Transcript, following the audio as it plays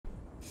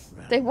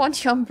They realm.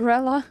 want your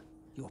umbrella.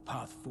 Your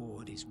path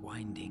forward is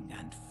winding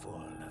and full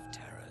of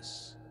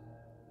terrors.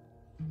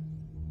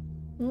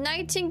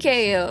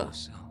 Nightingale.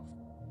 Yourself.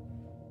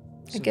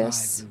 I Survive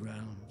guess. the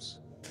realms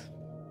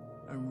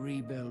and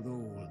rebuild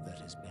all that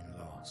has been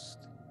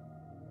lost.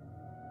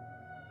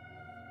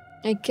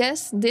 I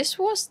guess this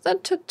was the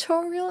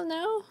tutorial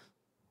now?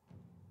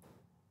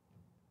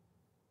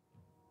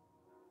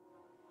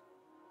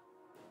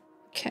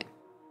 Okay.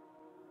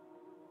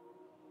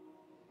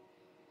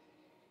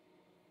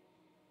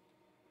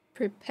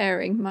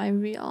 Preparing my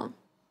realm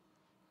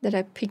that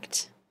I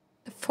picked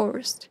the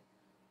forest.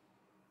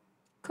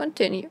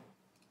 Continue.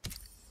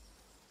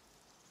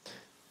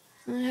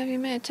 Have you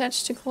been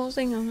attached to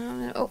clothing?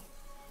 Oh.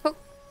 Oh.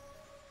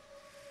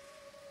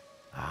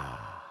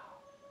 Ah,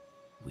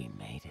 we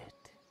made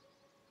it.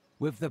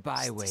 With the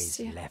byways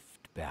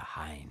left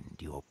behind,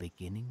 your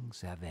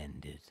beginnings have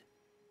ended.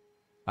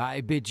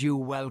 I bid you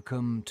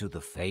welcome to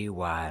the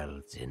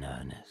Feywilds in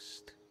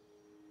earnest.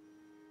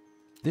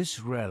 This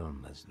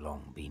realm has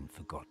long been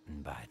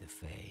forgotten by the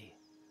Fey,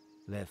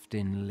 left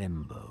in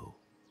limbo,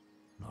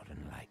 not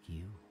unlike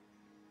you.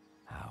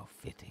 How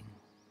fitting.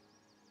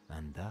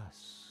 And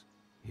thus,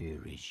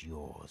 here is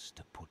yours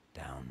to put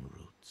down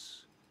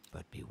roots.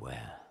 But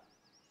beware.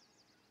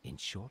 In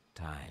short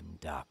time,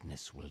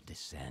 darkness will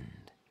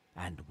descend,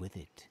 and with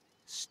it,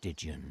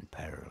 Stygian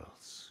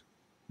perils.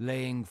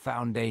 Laying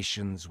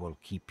foundations will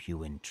keep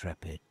you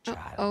intrepid,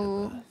 child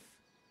of Earth.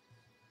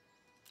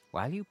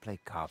 While you play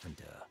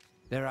carpenter,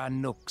 there are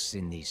nooks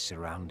in these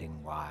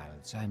surrounding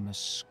wilds I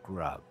must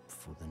scrub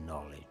for the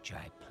knowledge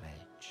I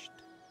pledged.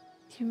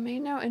 You may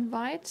now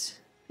invite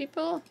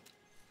people.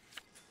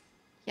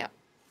 Yeah.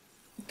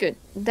 Good.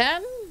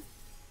 Then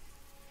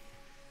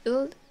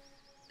build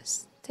a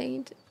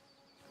state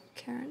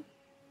Karen.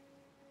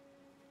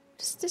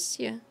 What is this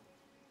here?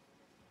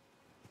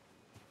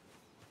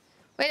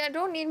 Wait, I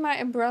don't need my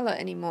umbrella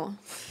anymore.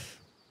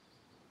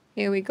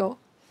 Here we go.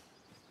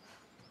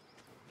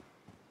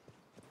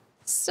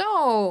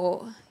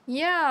 So,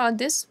 yeah,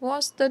 this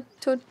was the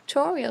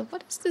tutorial.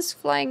 What is this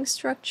flying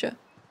structure?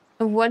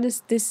 And what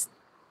is this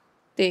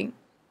thing?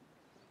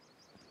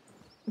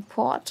 A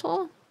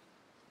portal?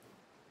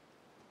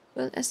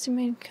 Well,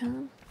 estimate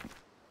can.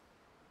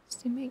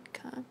 Estimate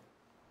can.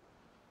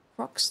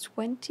 Rocks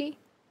 20.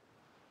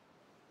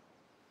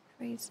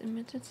 Rays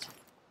emitted.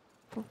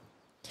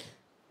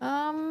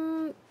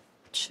 Oh.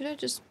 Should I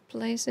just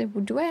place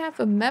it? Do I have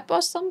a map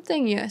or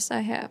something? Yes,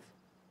 I have.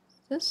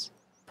 This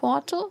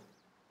portal.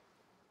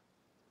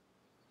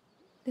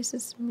 This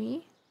is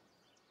me.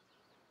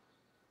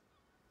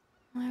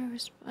 My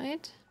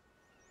respite.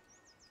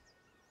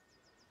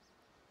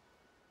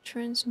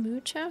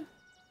 Transmuter.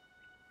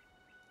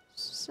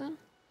 So,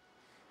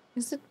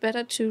 is it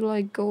better to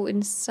like go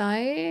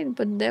inside?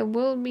 But there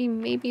will be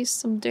maybe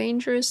some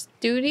dangerous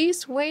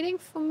duties waiting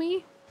for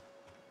me.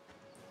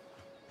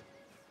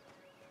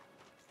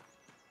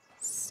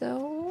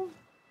 So,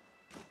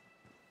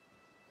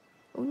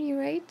 Oni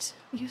rate,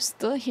 you're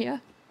still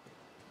here.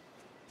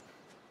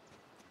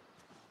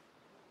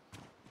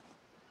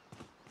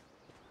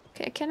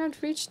 Okay, I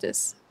cannot reach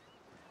this.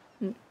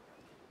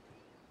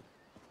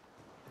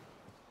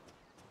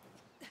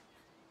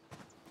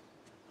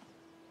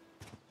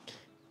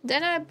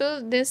 Then I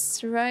build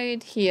this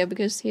right here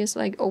because here's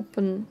like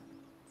open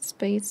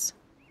space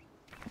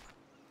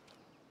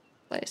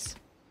place.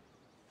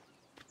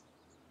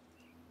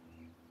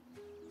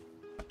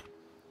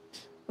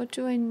 What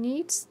do I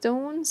need?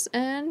 Stones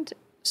and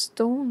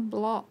stone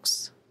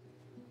blocks.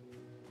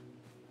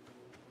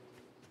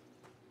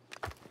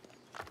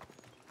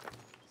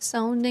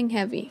 Sounding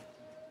heavy.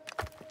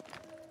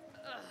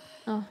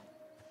 Oh.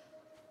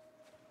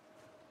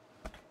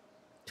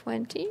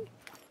 20.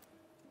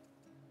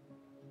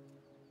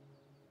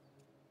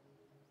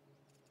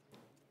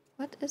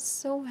 What is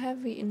so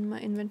heavy in my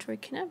inventory?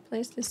 Can I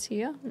place this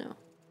here? No.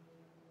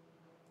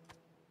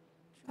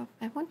 Drop.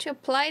 I want to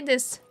apply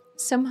this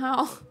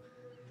somehow.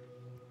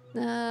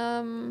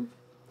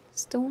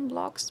 Stone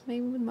blocks,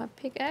 maybe with my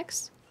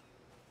pickaxe.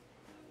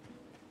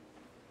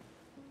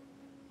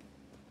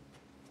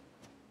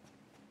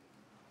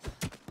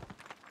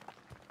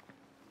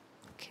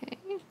 Okay.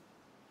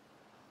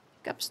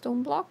 Pick up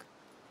stone block.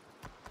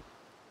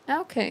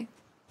 Okay.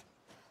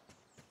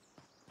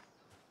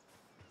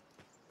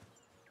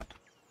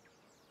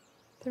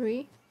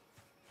 Three.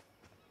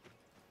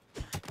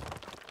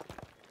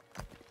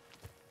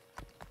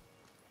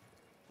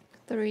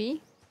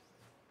 Three.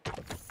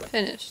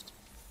 Finished.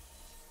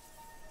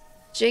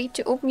 J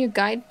to open your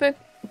guidebook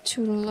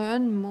to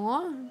learn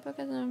more.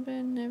 Because I've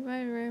been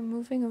never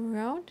moving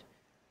around.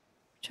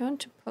 Return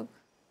to book.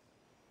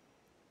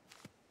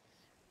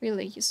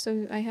 Really?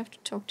 So I have to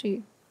talk to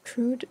you.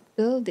 Crude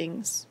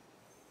buildings.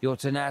 Your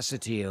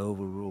tenacity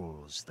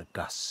overrules the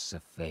gusts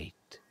of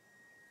fate.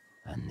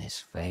 And this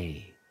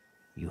Fae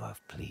you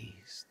have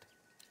pleased.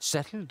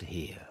 Settled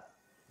here,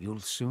 you'll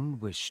soon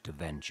wish to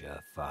venture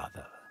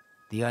farther.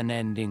 The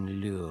unending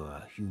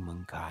lure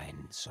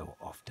humankind so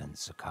often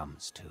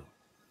succumbs to.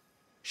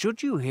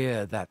 Should you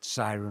hear that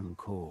siren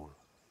call,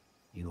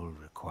 you'll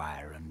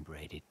require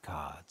unbraided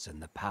cards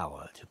and the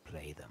power to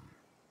play them.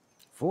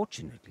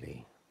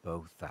 Fortunately,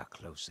 both are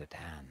close at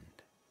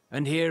hand.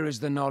 And here is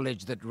the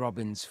knowledge that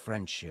Robin's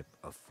friendship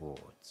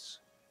affords.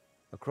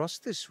 Across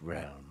this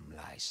realm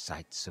lie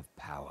sites of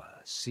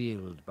power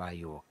sealed by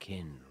your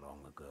kin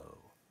long ago,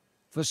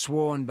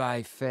 forsworn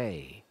by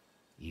Fae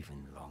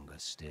even longer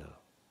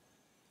still.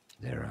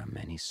 There are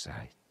many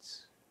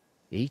sites,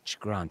 each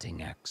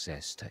granting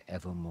access to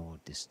ever more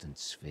distant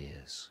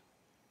spheres.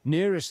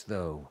 Nearest,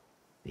 though,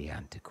 the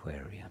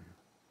antiquarian,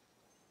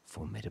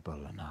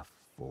 formidable enough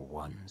for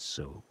one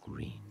so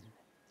green.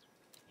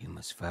 You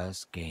must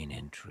first gain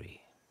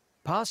entry,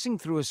 passing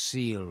through a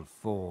seal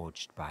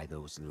forged by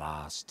those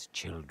last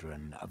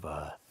children of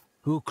Earth,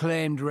 who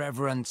claimed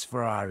reverence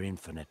for our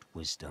infinite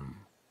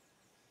wisdom.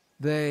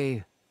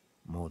 They,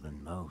 more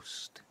than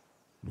most,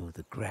 knew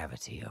the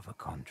gravity of a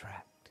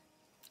contract.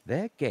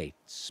 Their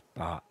gates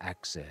bar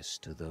access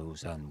to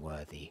those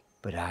unworthy,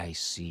 but I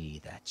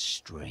see that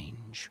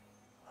strange,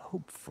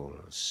 hopeful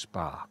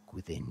spark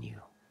within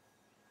you.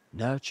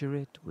 Nurture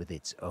it with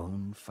its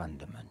own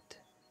fundament,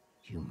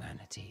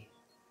 humanity.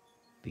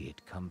 Be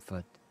it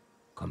comfort,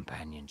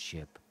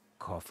 companionship,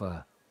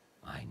 coffer,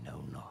 I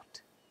know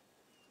not.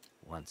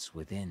 Once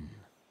within,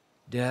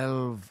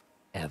 delve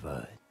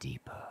ever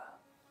deeper,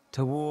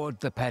 toward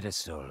the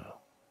pedestal.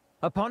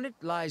 Upon it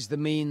lies the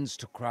means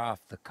to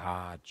craft the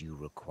card you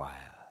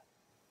require.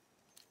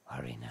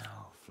 Hurry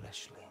now,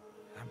 fleshling,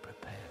 and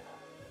prepare.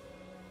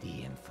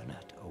 The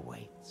infinite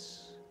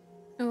awaits.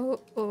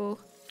 Oh.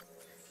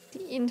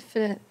 The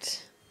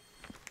infinite.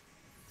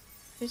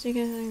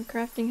 Physical and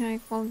crafting high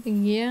quality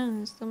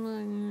gear.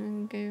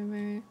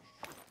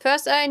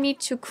 First I need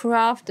to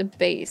craft a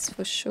base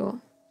for sure.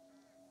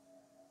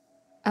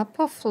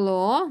 Upper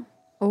floor.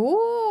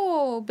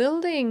 Oh,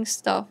 building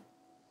stuff.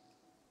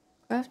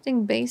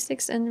 Crafting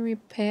basics and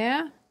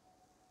repair.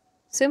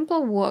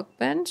 Simple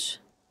workbench.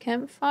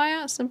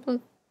 Campfire.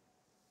 Simple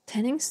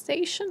tanning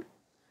station.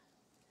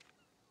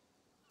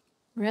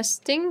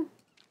 Resting.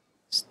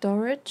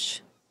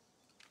 Storage.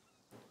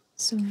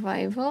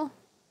 Survival.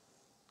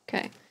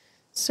 Okay.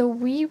 So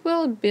we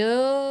will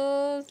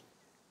build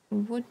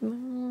wood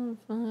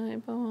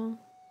fiber.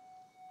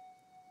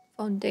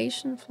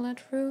 Foundation,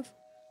 flat roof.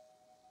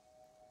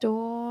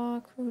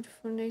 Door, crude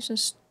foundation,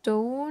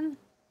 stone.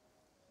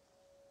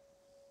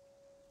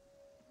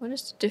 What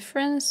is the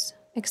difference?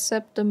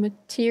 Except the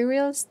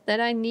materials that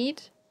I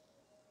need.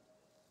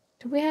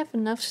 Do we have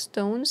enough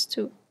stones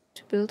to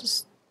build a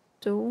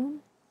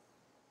stone?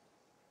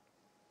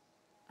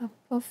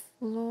 Upper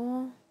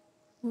floor,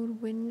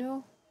 wood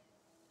window.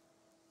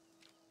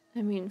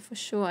 I mean, for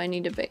sure I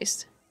need a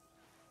base.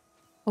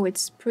 Oh,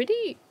 it's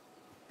pretty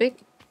big.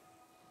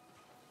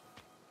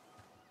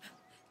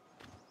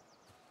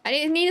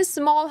 I need a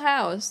small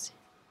house.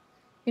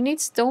 You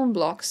need stone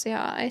blocks.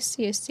 Yeah, I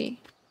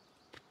see.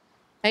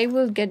 I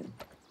will get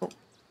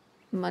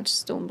much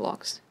stone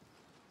blocks.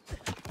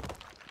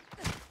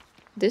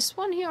 This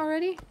one here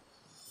already?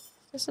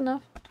 Is this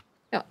enough?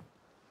 Yeah.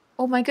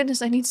 Oh my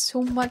goodness, I need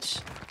so much.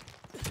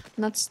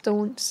 Not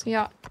stones.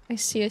 Yeah, I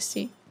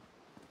see.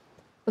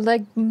 But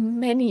like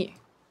many.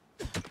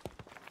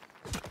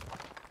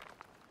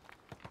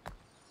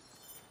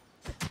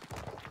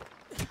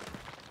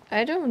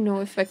 I don't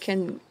know if I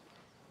can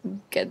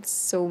get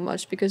so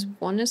much because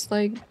one is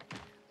like...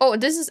 Oh,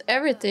 this is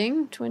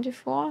everything.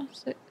 24?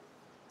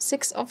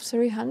 6 of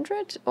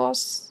 300 or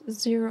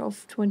 0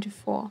 of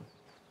 24?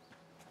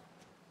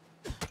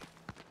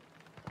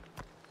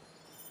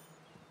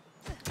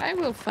 I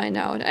will find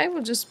out. I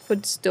will just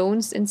put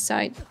stones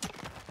inside.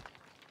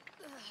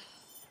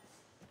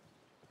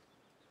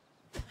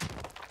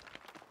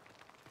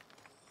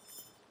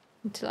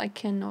 Until I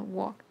cannot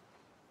walk.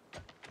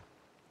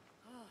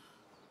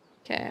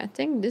 Okay, I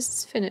think this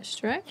is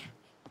finished, right?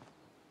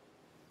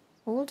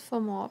 Hold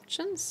for more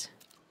options.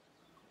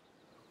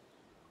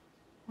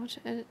 What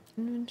edit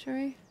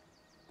inventory?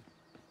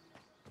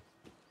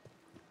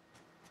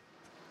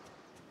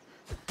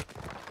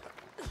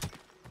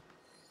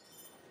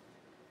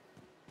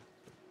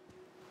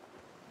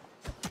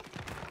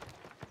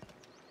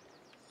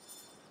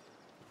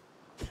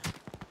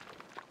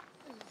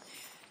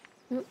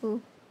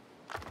 Uh-oh.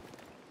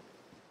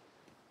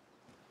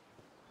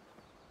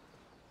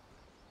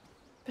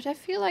 But I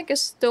feel like a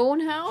stone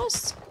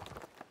house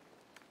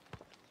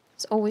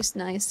is always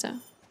nicer.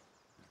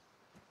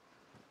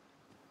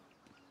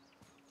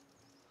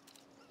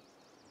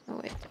 Oh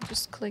wait, I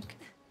just click.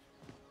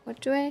 What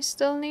do I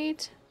still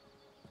need?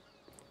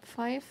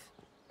 5?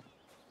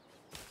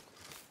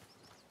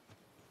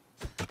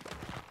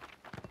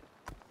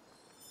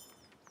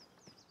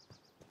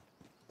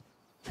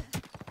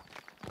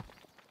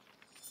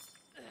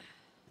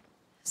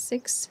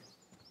 Six.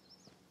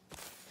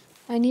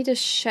 I need a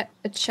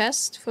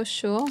chest for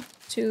sure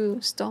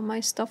to store my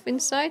stuff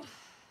inside.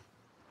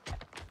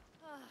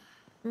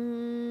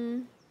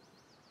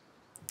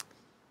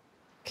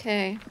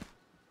 Okay.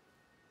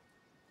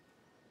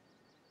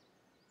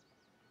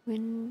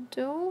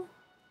 Window.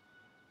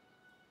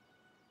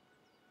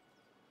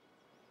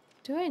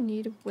 Do I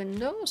need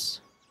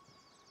windows?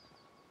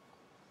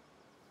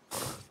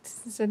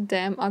 This is a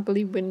damn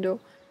ugly window.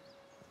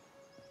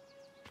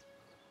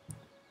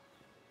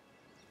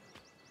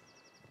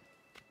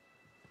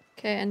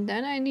 Okay, and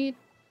then I need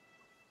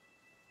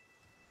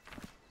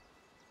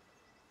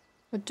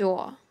a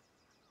door.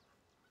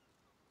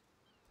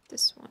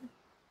 This one.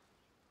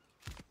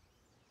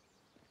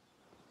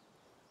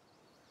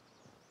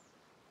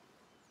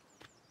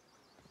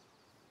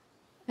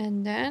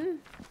 And then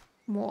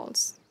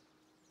walls.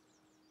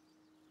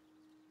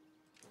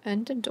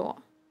 And a door.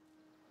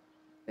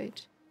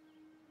 Wait.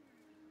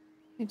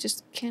 I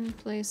just can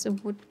place a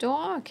wood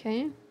door,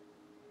 okay.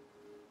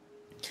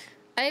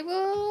 I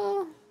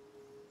will...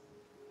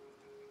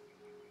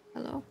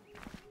 Hello?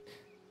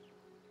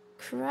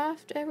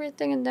 Craft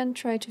everything and then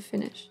try to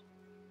finish.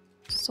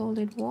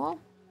 Solid wall.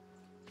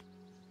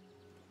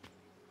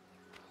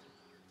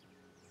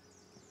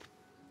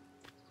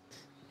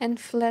 And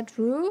flat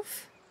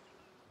roof.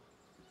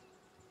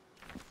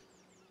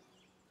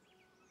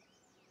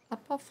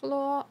 Upper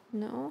floor,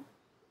 no.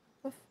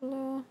 Upper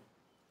floor.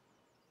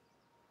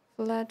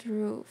 Flat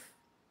roof.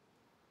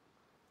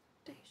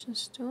 Foundation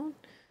stone.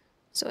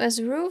 So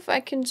as roof I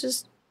can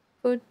just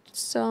put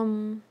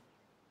some...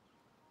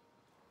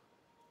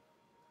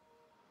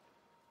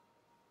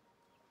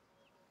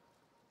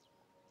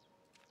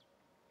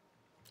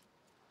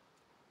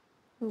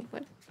 Oh,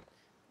 what?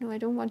 No, I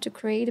don't want to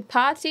create a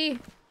party.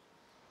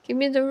 Give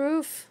me the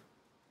roof.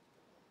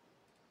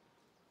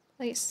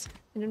 Please.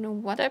 I don't know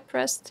what I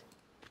pressed.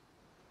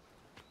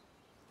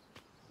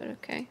 But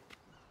okay.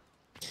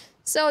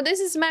 So this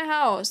is my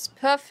house.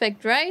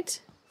 Perfect, right?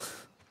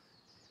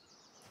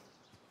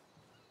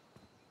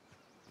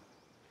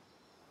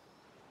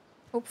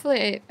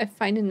 Hopefully I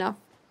find enough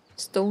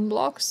stone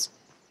blocks.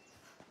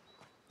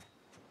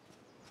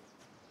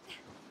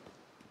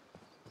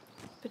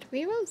 But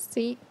we will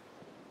see.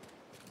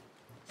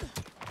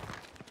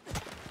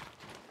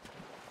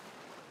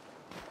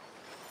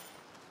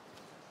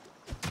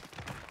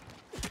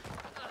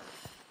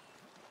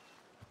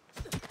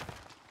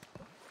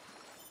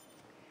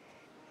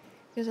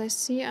 Because I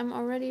see I'm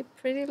already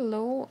pretty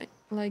low,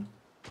 like,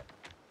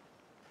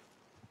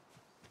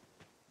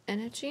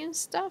 energy and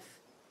stuff.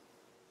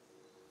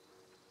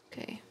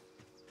 Okay.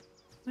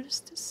 What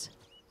is this?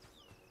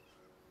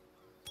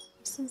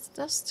 Essence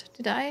dust?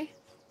 Did I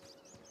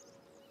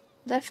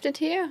left it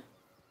here?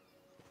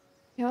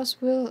 Yours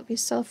will be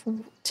sold for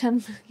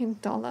 $10 million.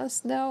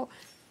 No,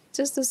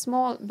 just a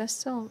small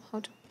vessel. How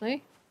to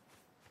play?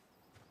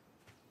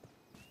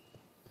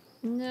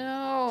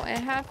 No, I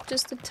have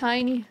just a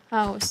tiny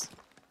house.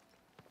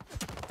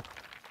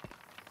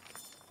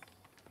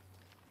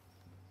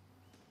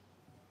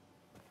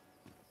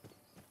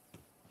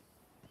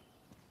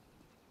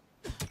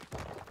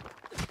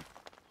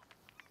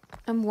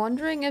 I'm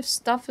wondering if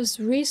stuff is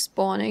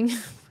respawning.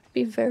 Would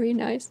be very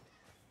nice.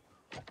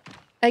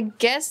 I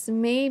guess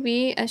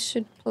maybe I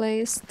should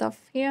place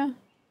stuff here.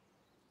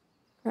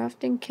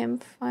 Crafting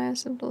campfire,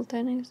 simple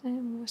dining,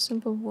 more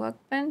simple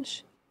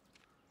workbench.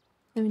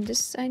 I mean,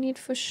 this I need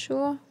for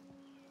sure.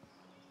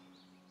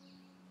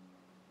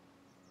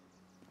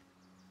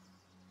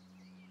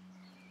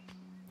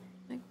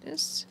 Like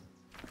this.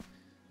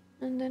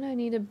 And then I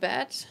need a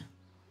bed.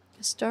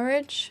 A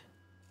storage.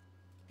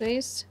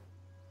 Please.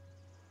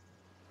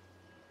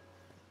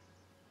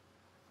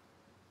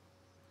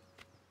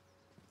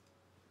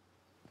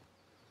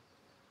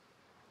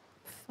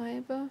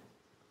 Fiber.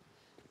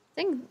 I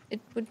think it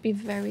would be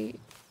very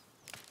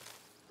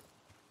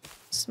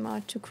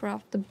smart to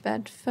craft the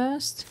bed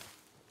first.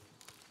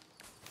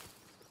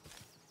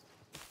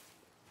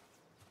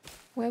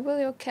 Where will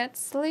your cat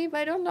sleep?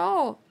 I don't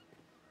know.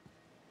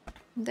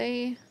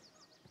 They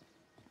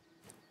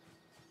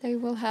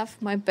will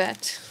have my bed,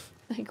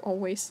 like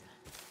always.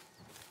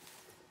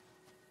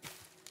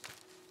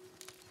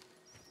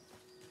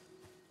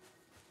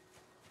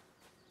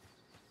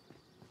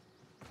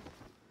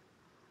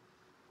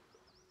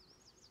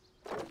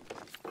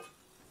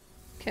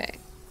 Okay.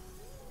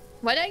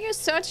 What are you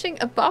searching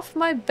above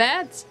my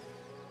bed?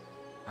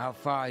 How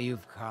far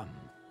you've come,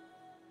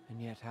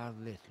 and yet how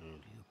little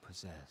you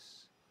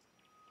possess.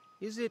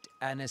 Is it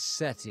an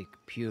ascetic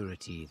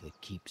purity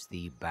that keeps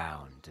thee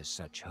bound to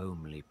such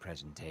homely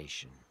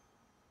presentation?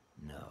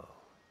 No.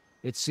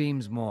 It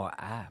seems more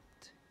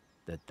apt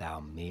that thou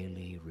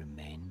merely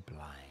remain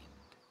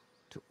blind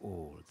to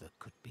all that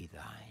could be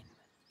thine.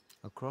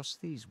 Across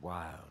these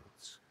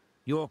wilds,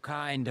 your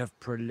kind have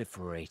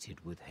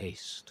proliferated with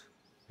haste,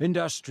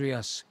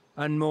 industrious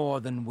and more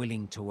than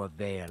willing to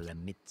avail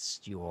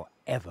amidst your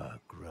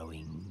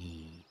ever-growing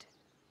need.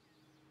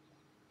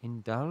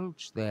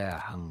 Indulge their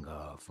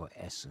hunger for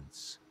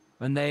essence,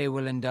 and they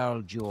will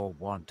indulge your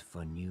want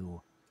for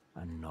new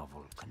and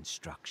novel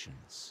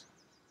constructions.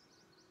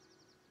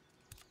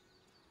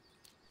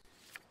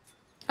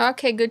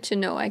 Okay, good to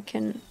know. I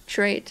can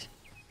trade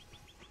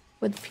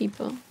with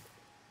people.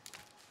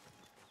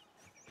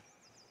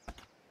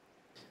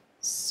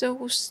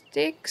 So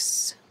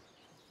sticks.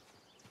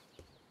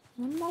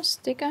 One more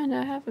stick and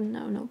I have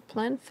no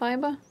plant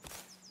fiber.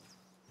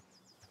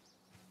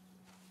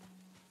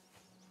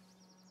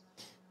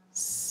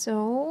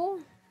 So,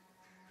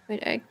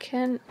 wait, I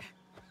can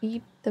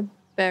eat the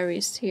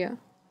berries here.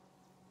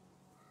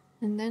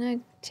 And then I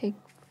take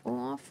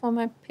 4 for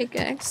my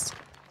pickaxe.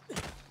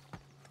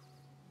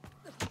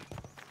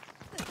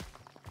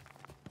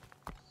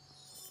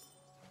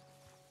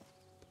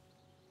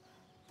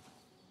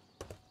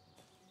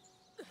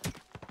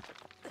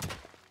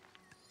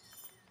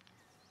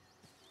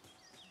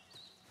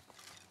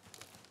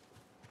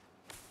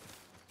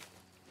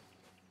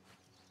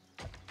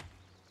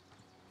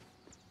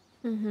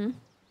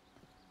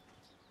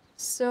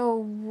 So,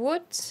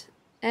 wood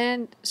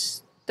and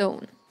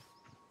stone.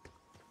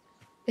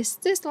 Is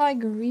this like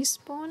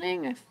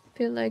respawning? I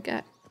feel like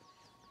I...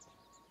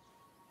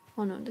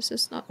 Oh no, this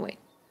is not... Wait.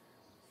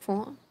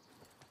 4.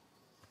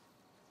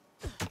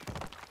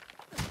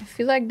 I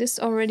feel like this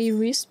already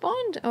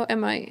respawned? Or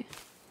am I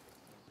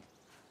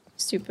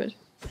stupid?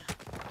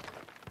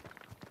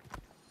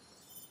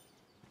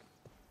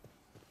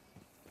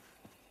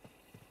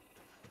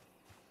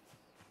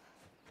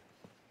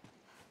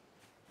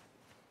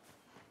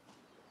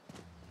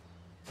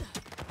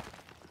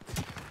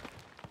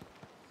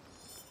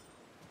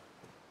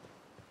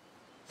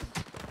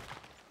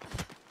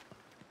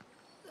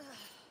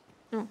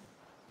 Oh.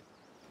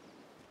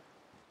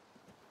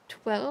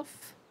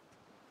 12.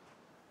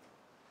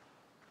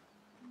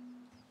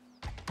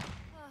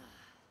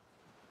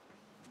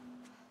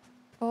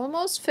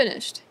 Almost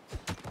finished.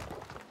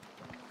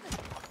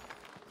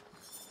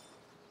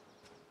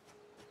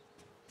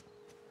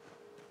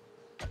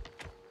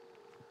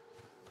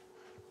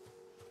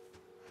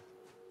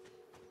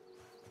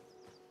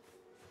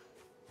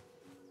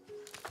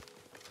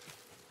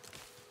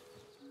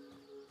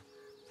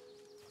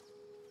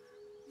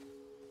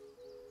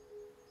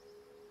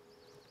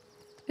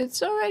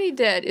 It's already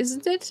dead,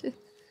 isn't it?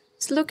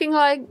 It's looking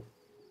like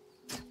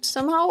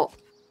somehow...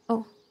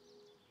 Oh.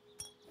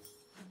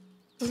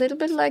 A little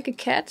bit like a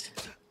cat.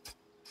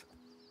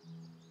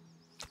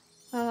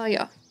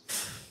 Yeah.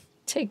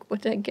 Take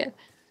what I get.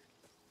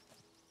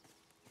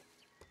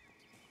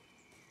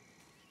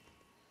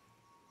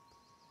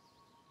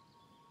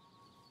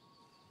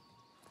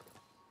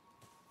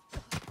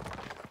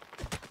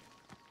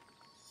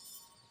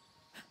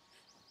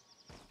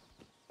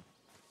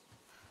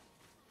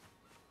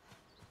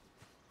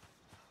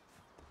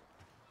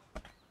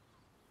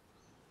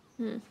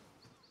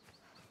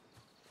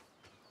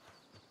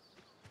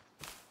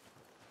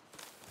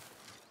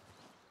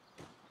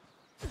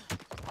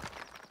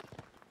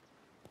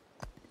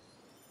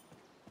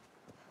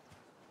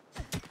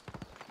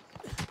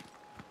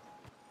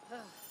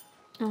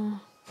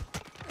 Oh.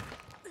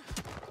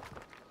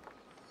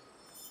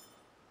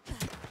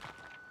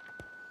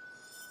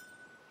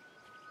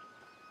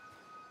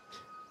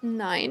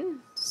 Nine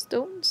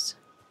stones.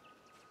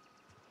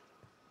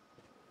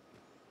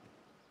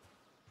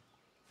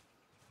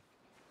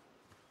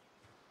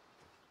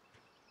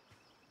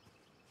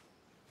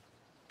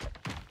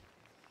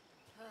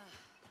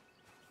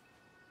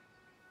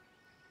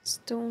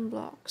 Stone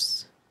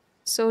blocks.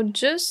 So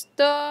just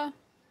the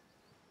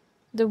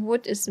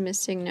wood is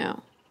missing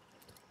now.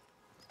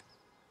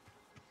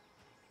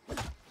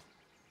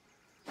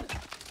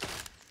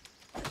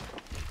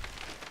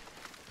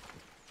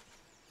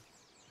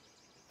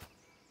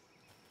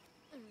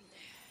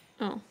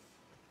 Oh.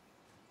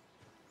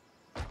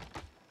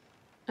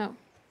 Oh.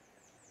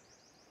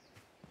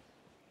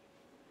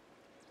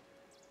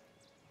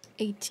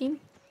 18.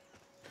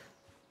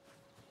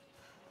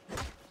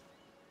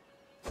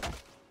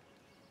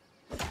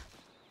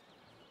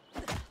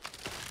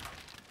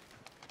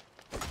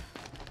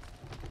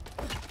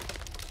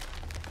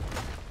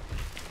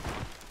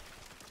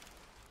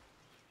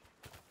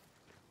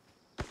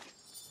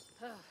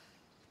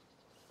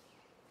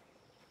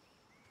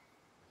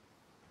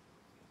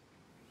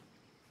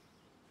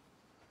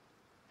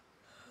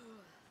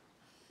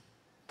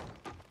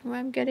 Oh,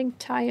 I'm getting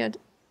tired,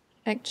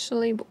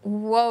 actually.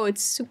 Whoa,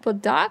 it's super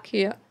dark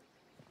here.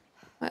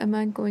 Am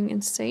I going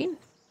insane?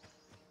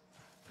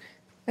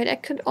 Wait, I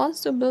could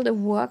also build a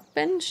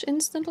workbench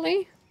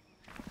instantly.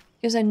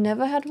 Because I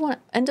never had one.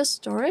 And a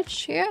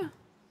storage here?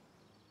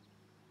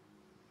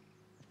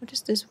 What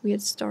is this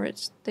weird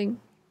storage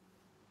thing?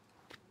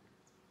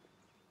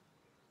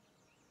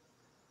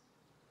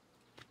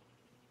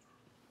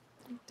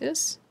 Like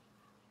this.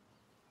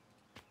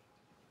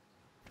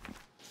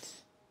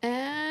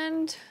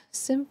 And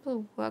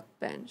simple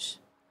workbench.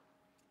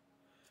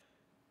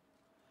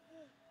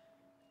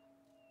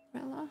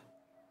 Umbrella.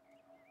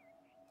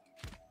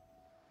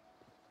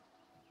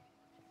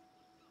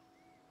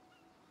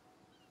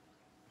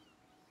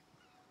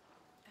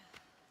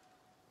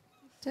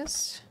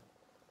 This.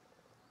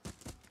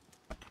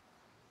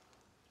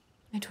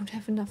 I don't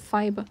have enough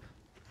fiber.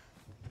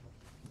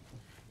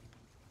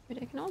 But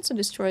I can also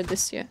destroy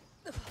this here.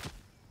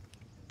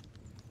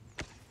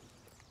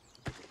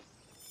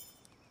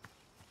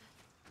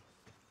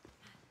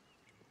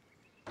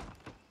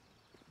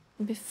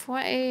 Before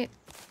I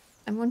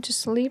want to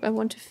sleep, I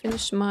want to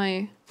finish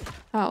my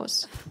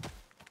house.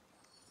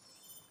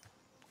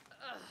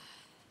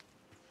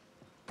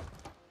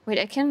 Wait,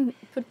 I can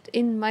put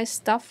in my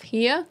stuff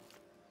here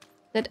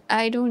that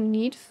I don't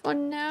need for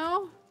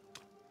now.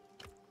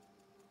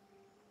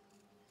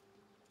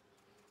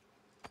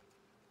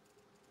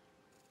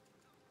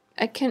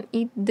 I can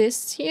eat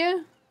this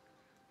here.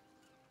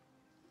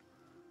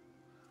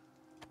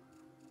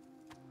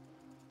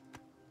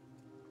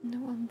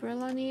 No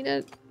umbrella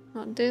needed.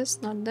 Not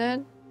this, not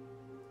that.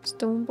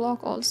 Stone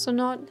block also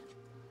not.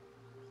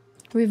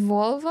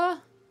 Revolver?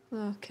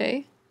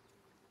 Okay.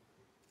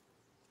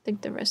 I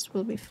think the rest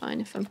will be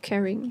fine if I'm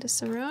carrying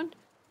this around.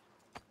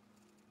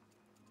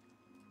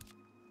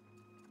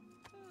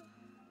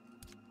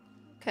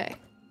 Okay.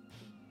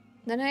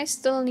 Then I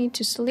still need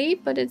to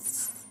sleep, but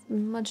it's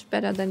much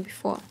better than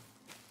before.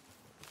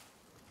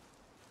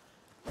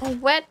 Oh,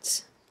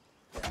 wet!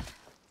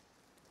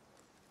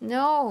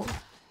 No!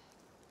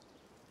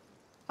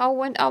 I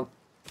went up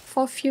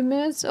for a few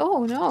minutes.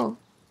 Oh no!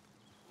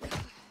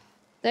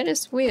 That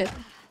is weird.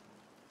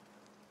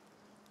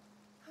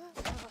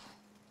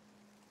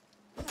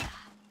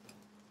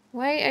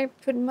 Why I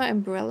put my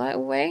umbrella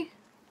away?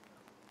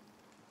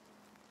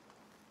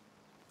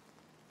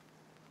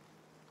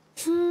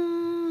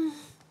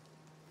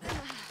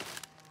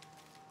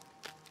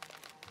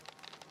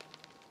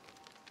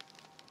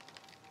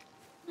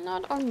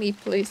 Not on me,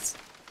 please.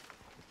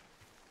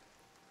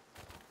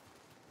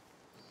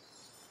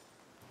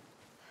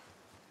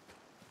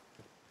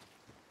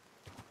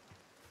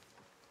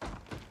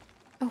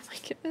 Oh my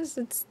goodness,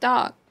 it's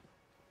dark.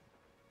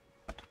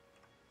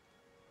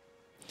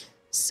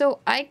 So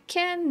I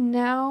can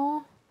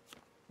now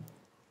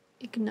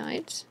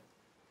ignite.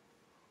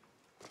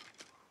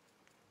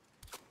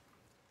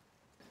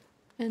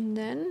 And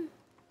then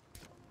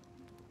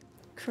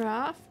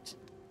craft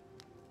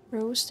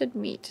roasted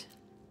meat.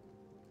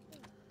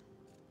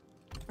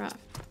 Craft.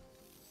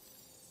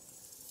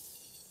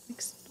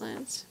 Mixed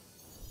plants.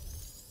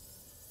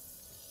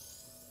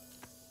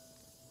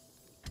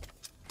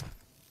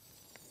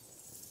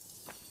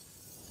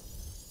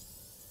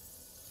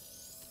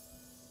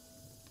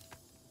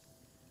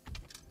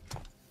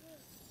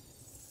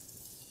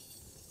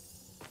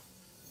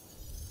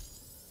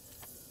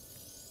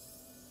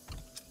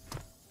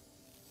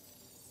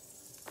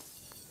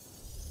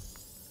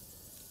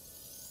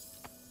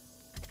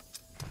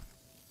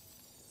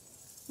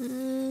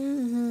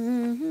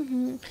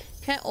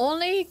 Can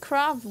only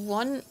craft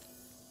one,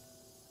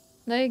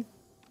 like,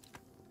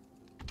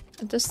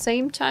 at the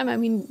same time. I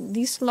mean,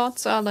 these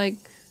slots are like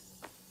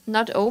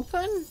not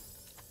open.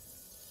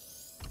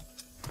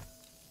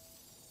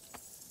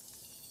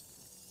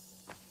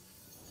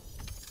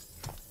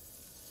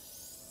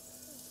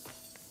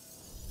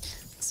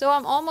 So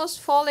I'm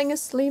almost falling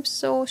asleep,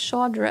 so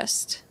short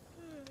rest.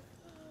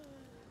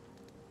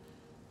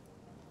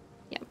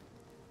 Yep.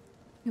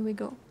 Here we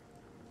go.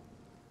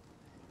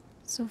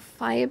 So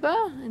fiber,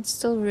 it's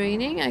still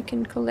raining, I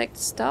can collect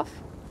stuff.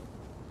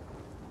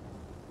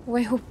 Oh,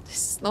 I hope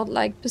this is not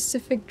like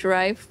Pacific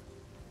Drive,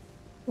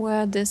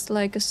 where there's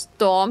like a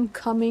storm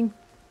coming.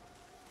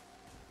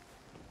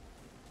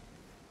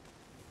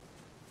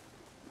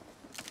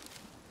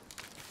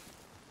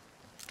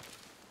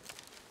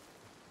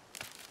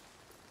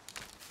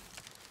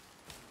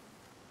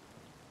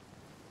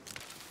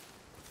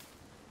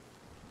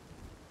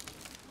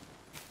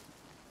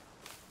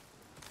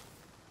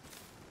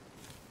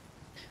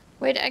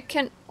 Wait, I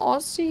can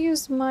also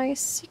use my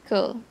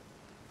sickle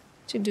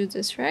to do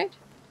this, right?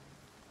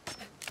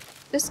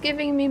 This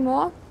giving me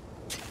more?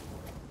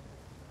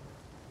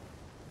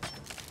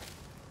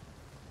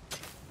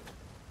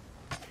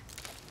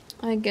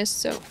 I guess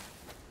so.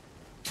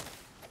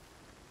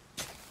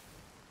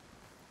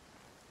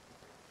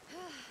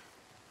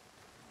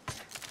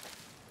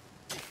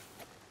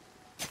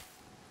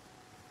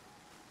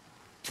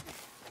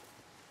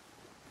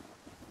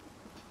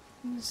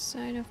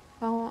 Side of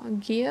power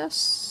gear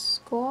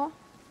score.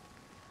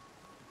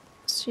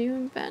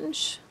 Consume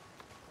bench.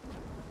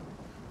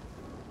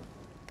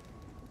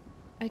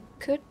 I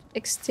could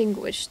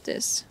extinguish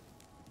this.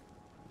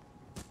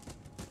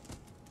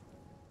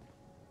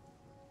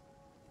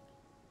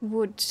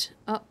 Wood.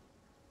 Oh,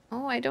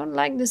 I don't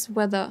like this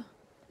weather.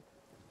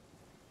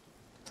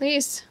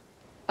 Please.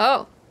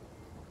 Oh.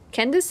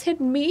 Can this hit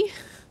me?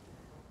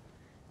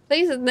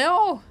 Please,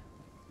 no.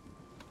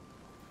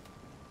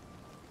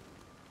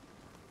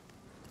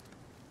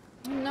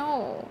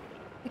 No.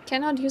 I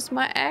cannot use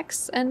my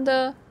axe and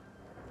the...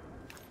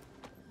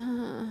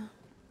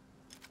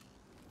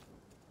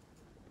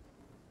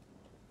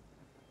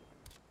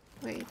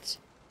 Wait.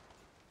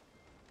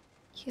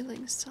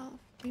 Healing self.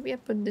 Maybe I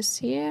put this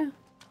here.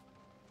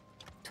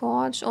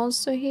 Torch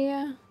also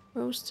here.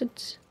 Roasted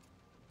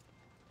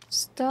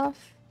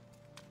stuff.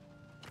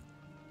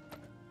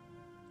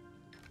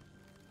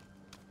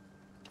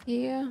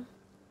 Here.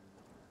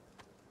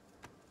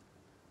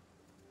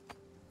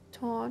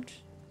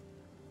 Torch.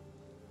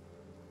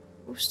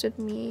 Roasted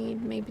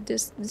meat. Maybe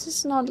this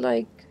is not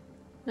like...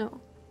 No.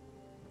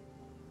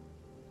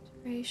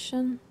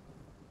 Duration.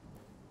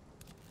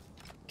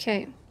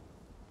 Okay.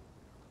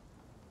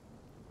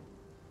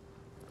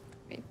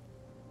 Wait.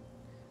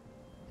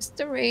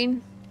 the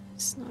rain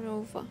is not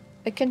over.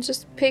 I can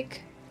just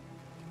pick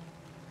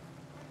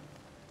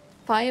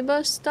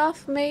fiber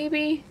stuff,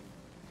 maybe?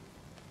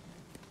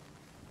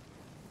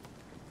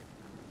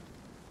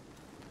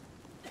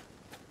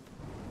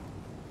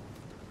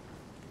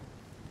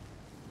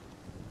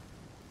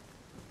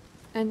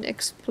 And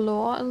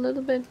explore a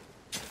little bit.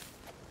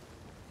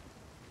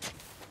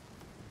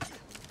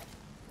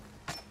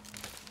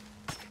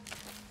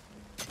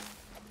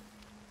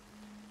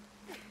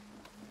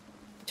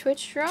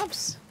 Twitch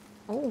drops?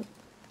 Oh.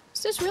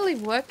 Is this really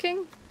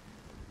working?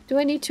 Do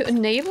I need to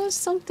enable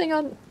something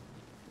on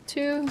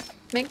to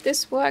make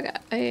this work?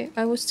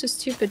 I was too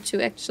stupid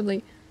to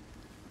actually.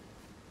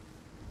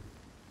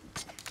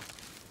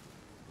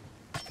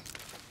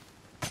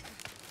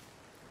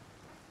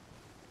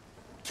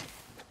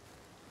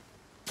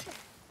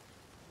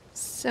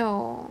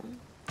 So,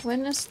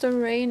 when is the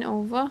rain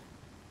over?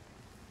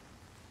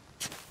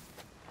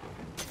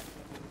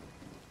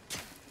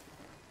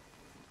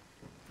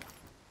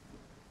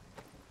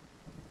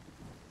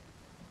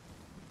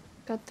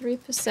 Got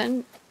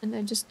 3% and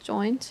I just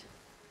joined.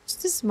 Is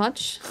this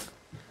much?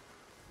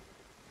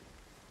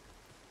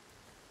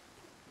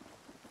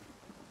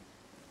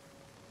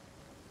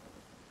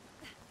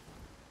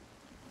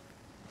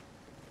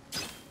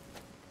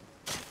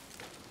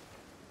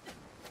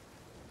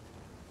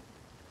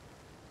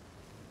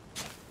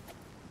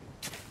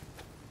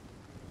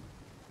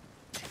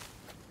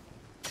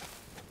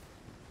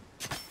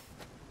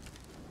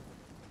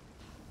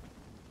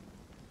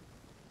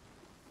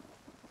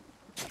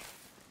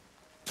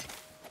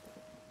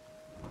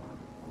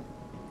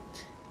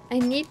 I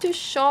need to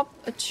chop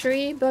a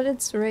tree, but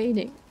it's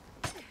raining.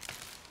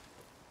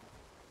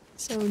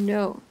 So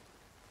no.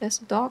 There's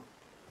a dog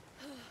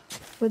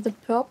with a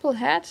purple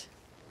hat.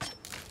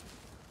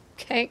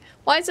 Okay.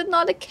 Why is it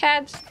not a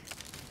cat?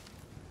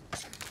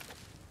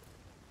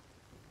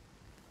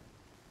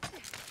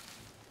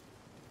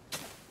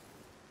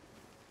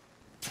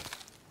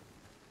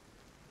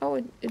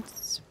 Oh,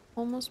 it's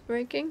almost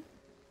breaking.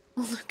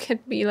 Oh, look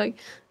at me like...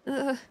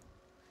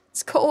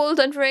 it's cold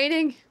and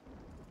raining.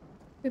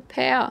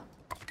 Repair.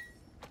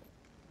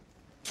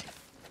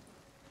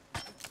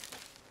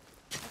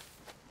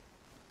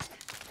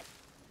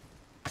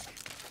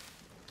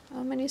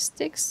 How many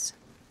sticks?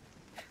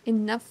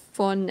 Enough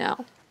for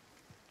now.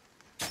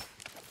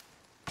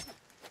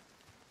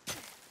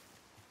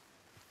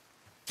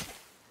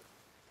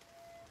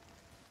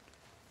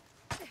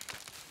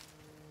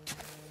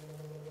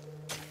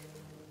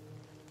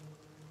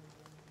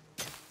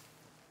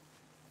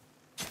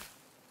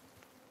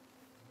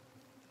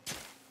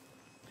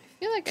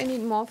 I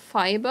need more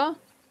fiber,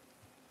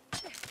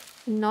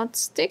 not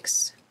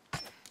sticks.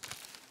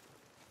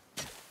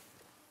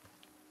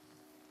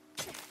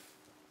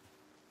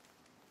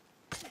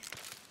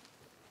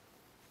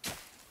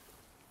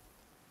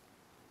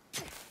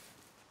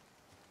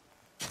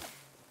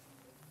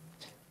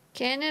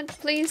 Can it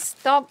please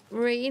stop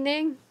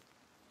raining?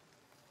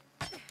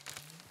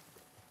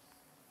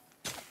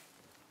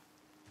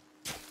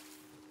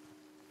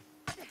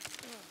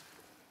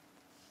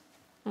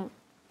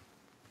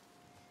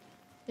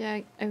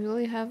 Yeah, I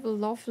really have a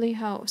lovely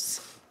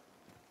house.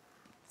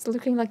 It's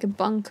looking like a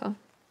bunker.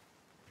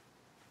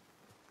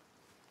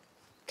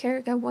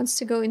 Karika wants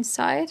to go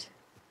inside.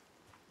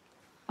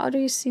 How do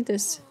you see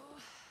this?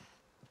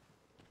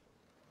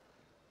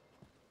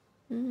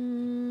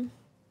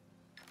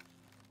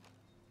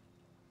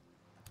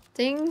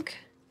 Think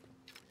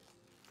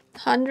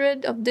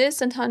 100 of this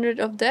and 100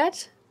 of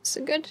that. It's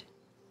a good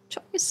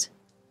choice.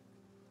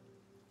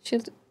 She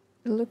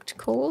looked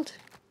cold.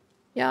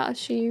 Yeah,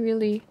 she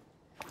really...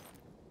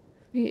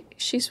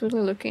 She's really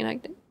looking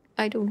like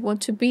I don't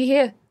want to be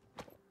here.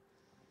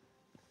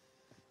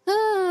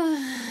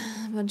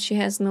 But she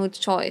has no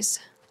choice.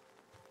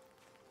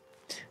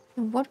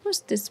 And what was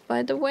this,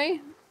 by the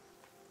way?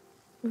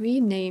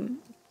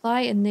 Rename.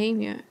 Apply a name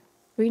here.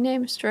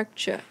 Rename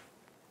structure.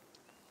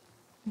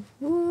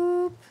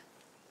 Whoop.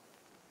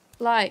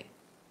 Apply.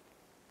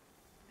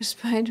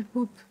 Spider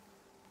whoop.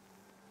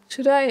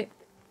 Should I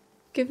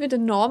give it a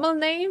normal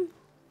name?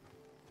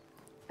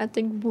 I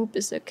think whoop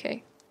is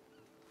okay.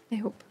 I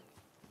hope.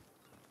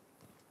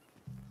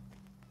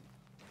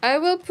 I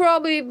will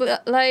probably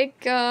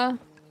like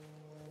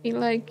be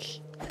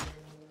like,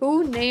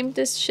 who named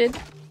this shit?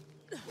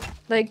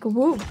 Like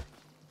whoop.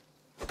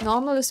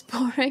 Normal is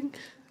boring.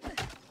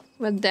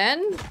 But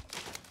then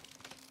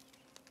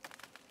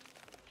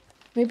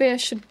maybe I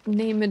should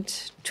name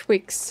it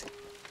Twix.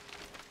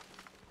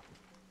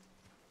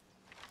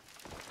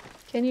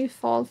 Can you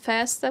fall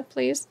faster,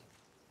 please?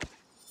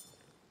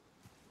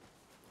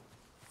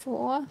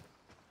 4.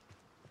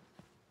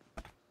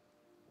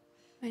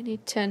 I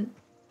need 10.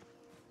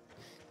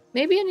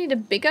 Maybe I need a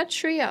bigger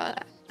tree. I'm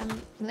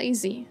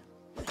lazy.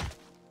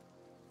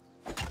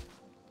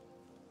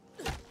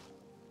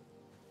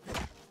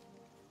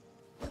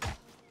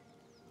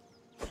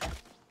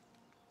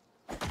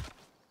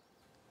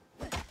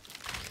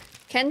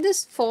 Can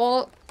this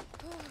fall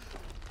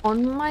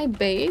on my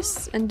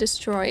base and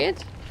destroy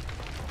it?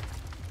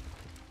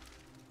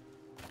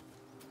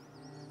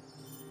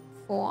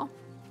 4.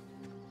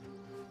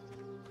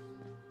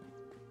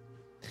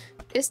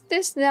 Is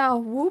this now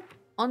whoop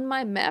on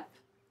my map?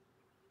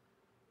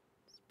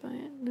 By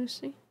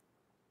Lucy.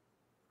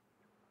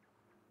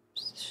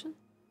 Position.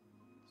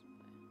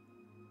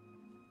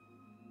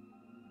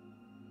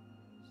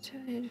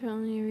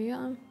 Territorial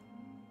area.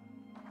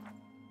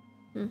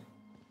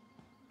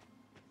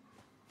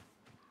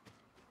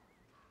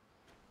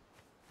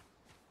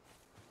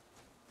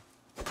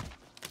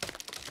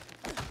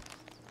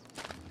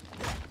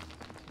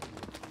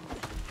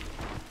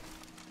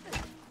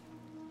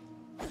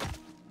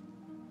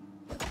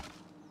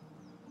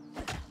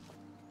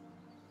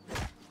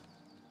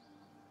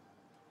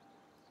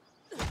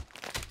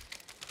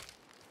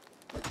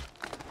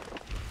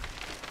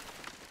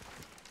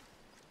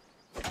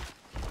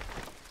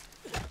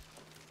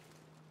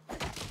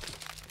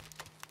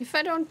 If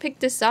I don't pick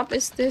this up,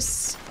 is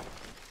this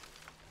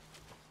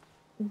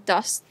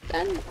dust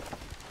then?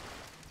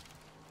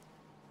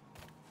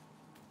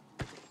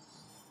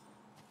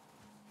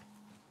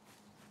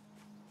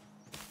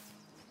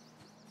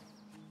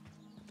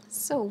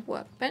 So,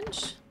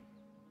 workbench.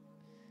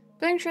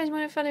 Building traits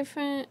modify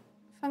the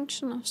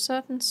function of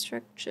certain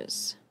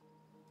structures.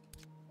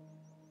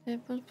 They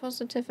have both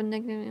positive and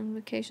negative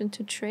implication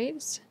to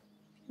traits.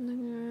 They're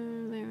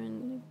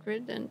in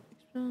grid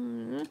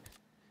and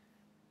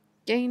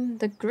gain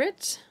the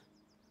grid.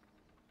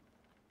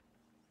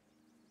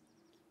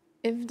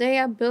 If they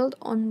are built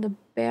on the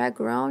bare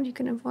ground, you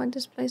can avoid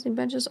displacing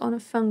benches on a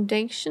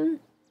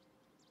foundation.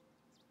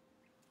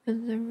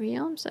 With the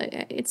realms,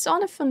 it's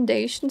on a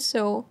foundation,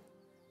 so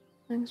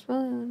as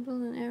well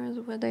build in areas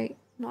where they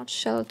not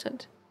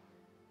sheltered.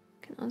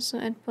 You can also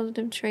add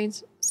positive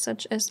traits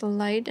such as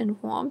light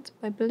and warmth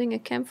by building a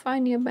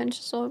campfire near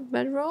benches or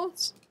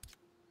bedrolls.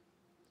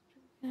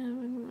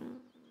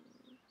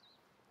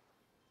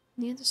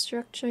 Near the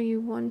structure you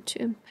want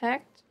to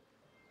impact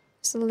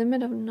is the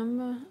limit of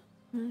number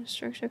the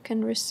structure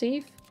can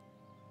receive.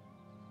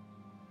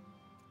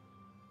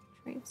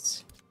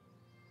 Traits.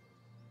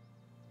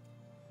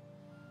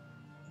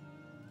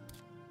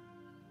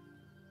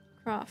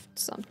 Craft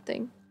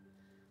something.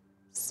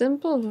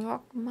 Simple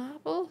rock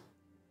marble.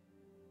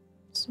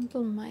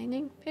 Simple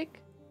mining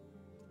pick.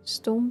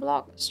 Stone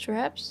block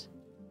straps.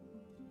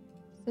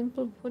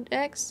 Simple wood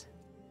axe.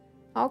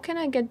 How can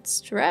I get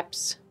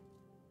straps?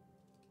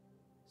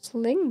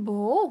 Sling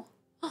bow.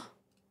 Oh.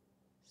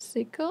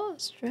 Sickle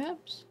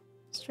straps.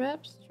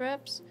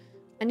 Straps.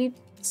 I need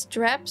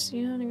straps.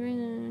 You know the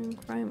green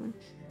crime.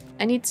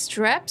 I need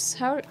straps.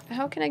 How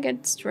can I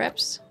get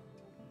straps?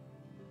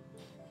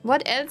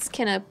 What else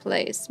can I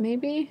place?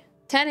 Maybe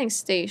tanning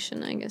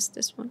station. I guess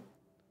this one.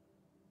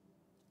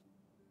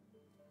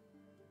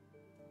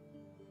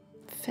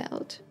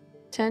 Felt.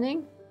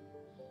 Tanning.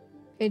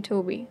 Okay,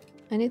 Toby.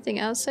 Anything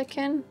else I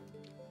can?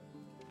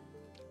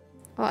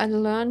 Oh, I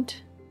learned.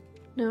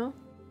 No.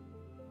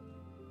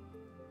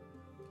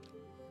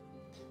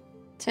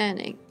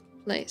 Tanning.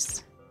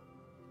 Place.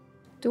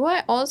 Do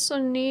I also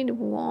need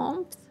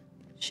warmth?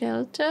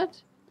 Sheltered?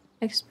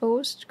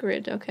 Exposed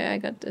grid. Okay, I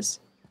got this.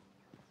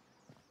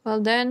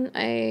 Well, then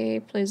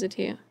I place it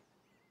here.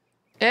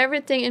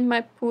 Everything in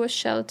my poor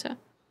shelter.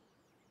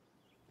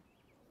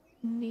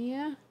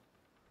 Near.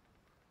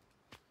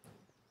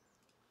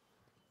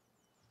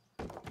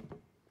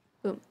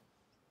 Boom.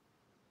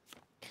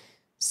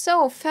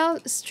 So,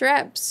 felt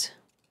straps.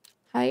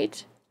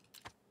 Height.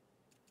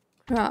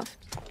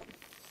 Craft.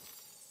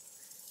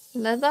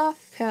 Leather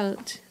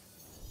felt.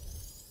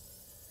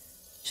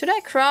 Should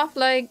I craft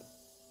like...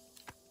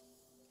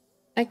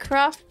 I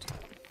craft...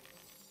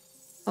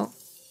 Oh.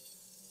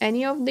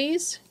 Any of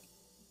these?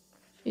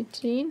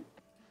 15.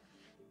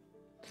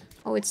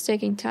 Oh, it's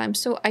taking time.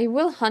 So I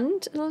will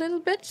hunt a little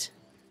bit.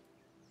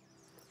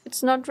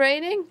 It's not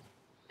raining.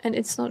 And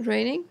it's not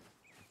raining.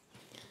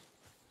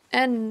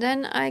 And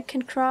then I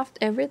can craft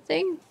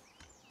everything.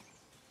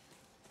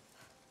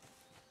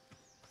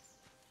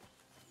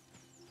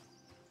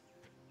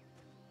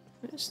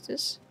 What is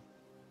this?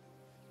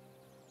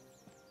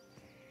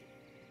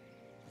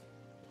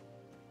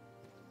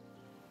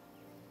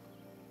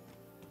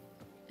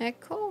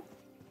 Echo?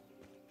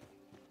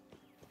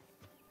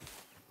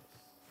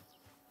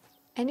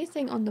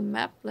 Anything on the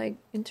map, like,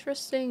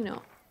 interesting?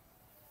 No.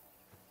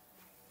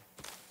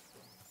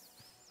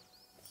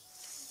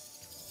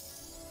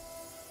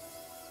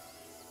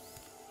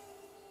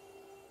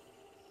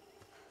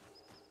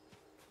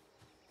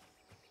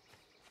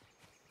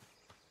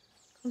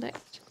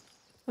 Collect.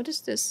 What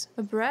is this?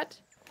 A bread?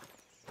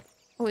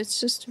 Oh, it's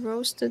just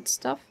roasted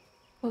stuff.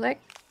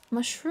 Collect.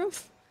 Mushroom?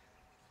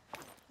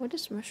 What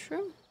is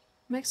mushroom?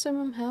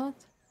 Maximum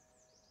health.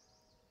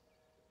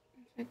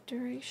 Effect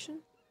duration.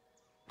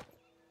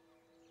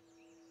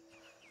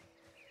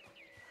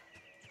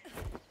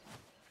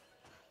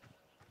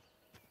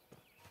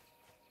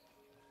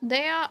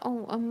 They are,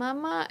 oh, a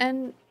mama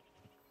and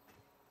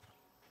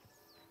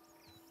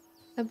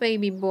a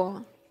baby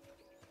boar.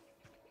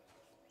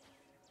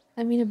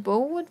 I mean, a bow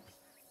would...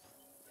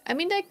 I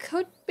mean, they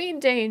could be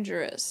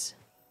dangerous.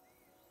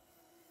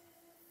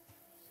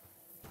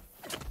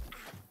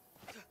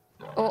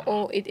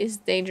 Oh, it is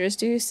dangerous.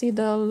 Do you see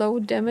the low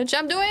damage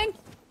I'm doing?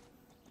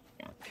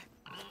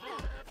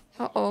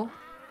 Uh-oh.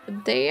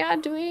 They are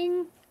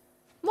doing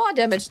more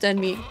damage than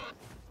me.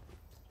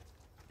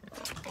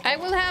 I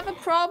will have a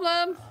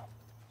problem.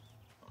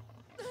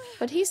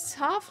 But he's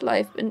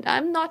Half-Life and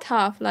I'm not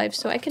Half-Life,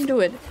 so I can do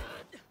it.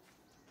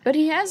 But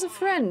he has a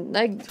friend.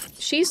 Like,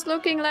 she's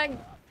looking like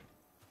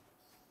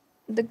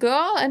the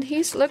girl and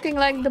he's looking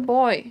like the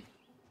boy.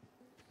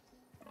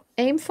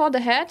 Aim for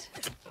the head?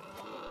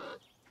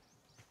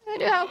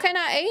 How can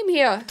I aim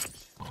here?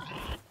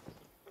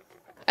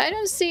 I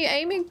don't see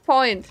aiming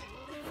point.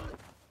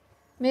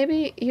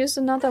 Maybe use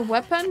another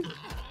weapon?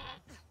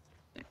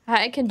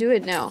 I can do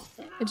it now.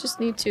 I just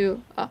need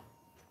to...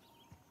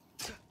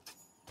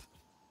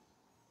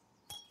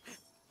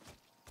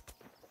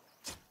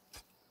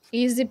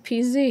 Easy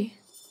peasy.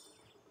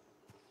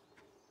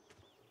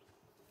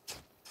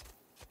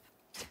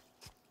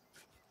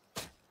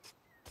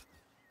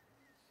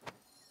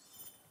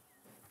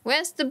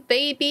 Where's the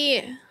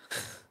baby?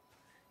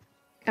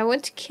 I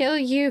want to kill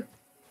you.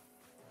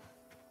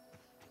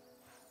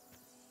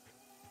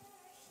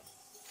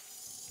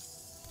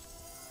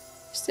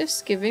 Is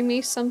this giving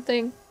me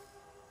something?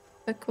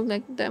 I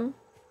collect them.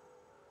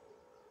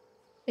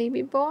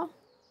 Baby ball?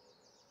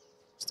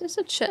 Is this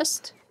a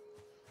chest?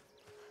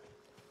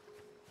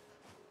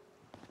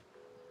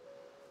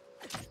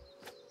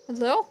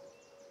 Hello?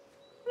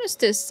 What is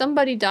this?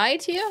 Somebody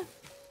died here?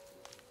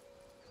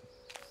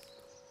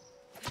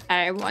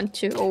 I want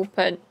to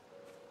open.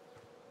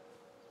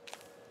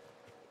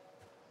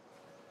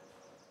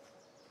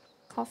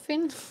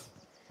 Coffin?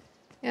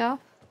 Yeah,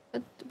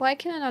 but why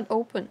can I not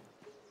open?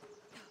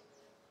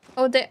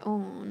 Oh, they... Oh,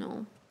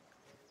 no.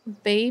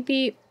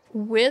 Baby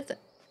with...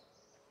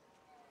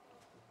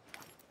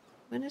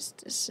 What is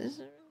this?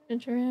 Is it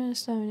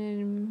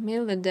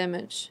melee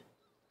damage?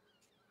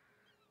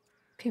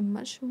 Okay,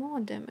 much more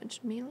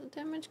damage. Melee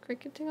damage?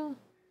 Critical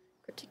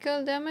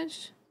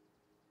damage?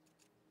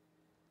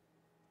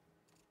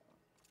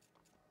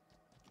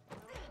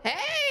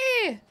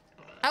 Hey!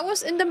 I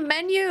was in the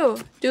menu!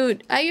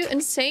 Dude, are you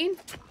insane?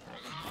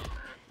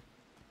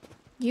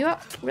 You're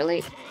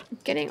really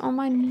getting on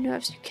my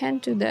nerves. You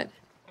can't do that.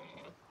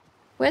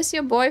 Where's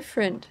your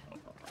boyfriend?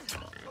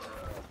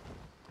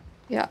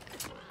 Yeah,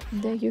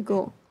 there you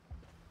go.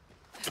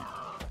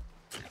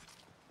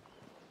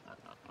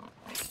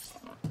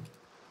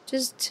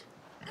 Just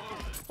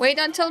wait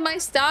until my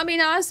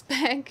stamina's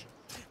back.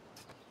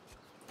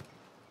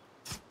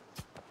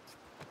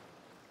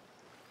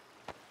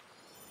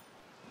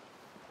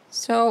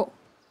 So,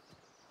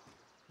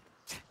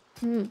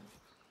 can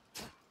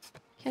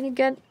you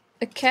get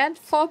a cat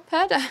for a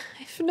pet? I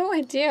have no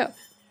idea.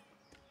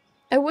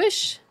 I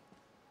wish.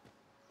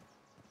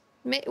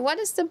 What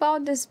is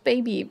about this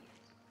baby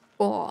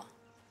boy?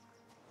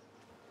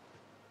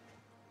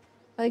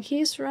 Like,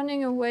 he's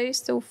running away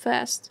so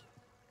fast.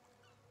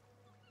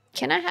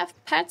 Can I have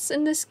pets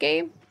in this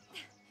game?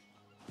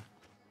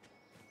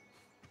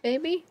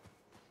 Baby?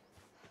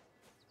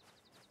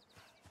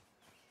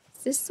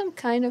 Is this some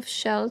kind of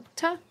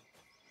shelter?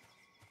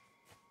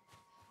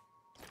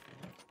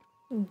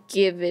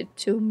 Give it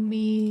to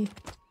me.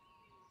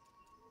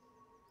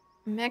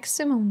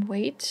 Maximum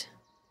weight?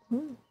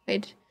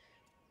 Wait.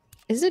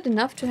 Is it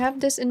enough to have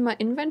this in my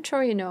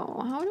inventory?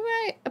 No. How do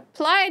I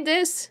apply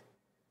this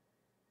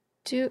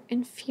to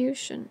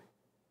infusion?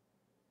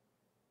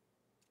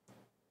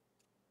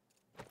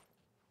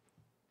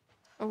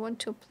 I want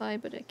to apply,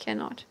 but I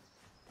cannot.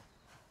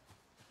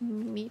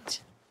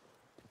 Meat.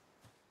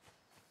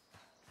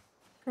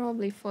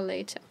 Probably for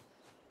later.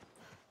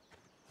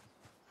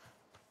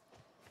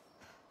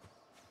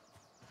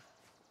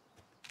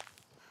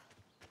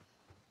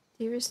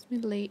 Dearest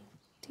milady.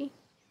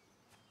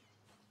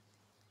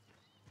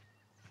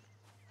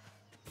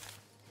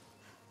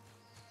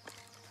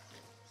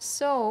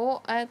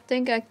 So, I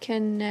think I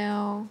can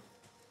now...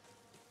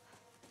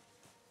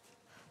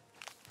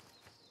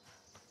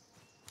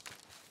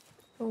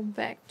 go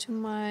back to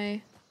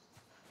my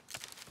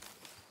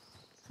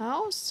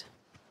house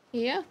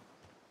here.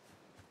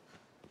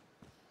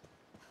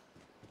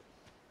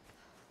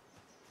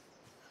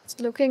 It's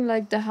looking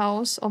like the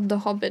house of the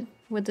Hobbit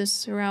with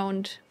this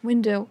round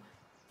window,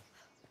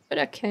 but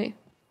okay.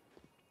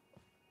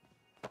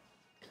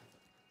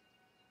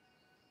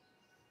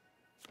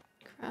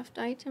 Craft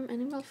item,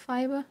 animal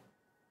fiber,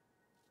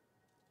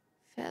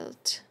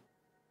 felt.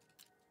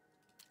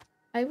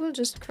 I will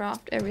just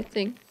craft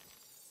everything.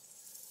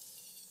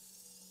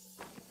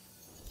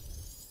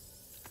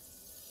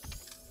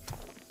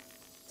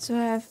 So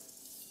I have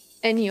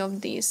any of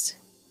these.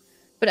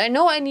 But I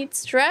know I need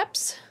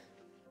straps.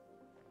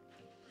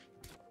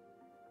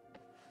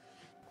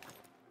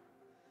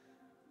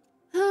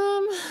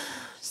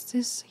 Is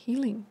this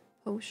healing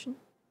potion?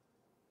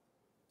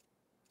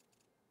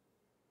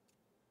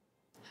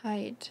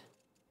 Hide.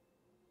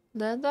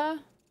 Leather.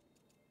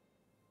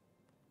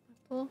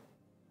 Apple.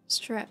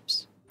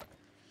 Straps.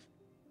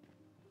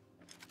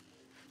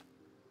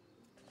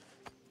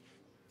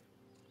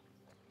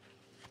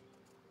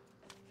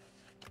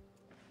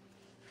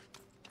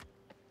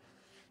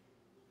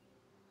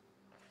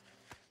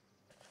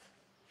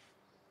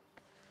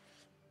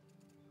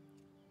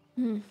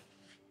 I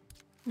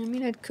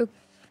mean, I could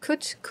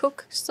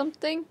cook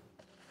something.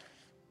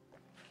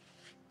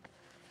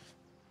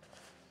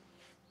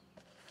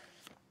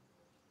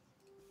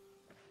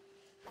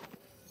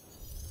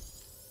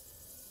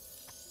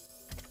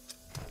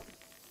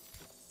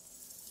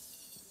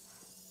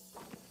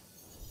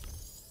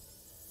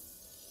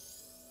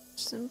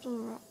 Simple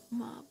rock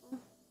marble.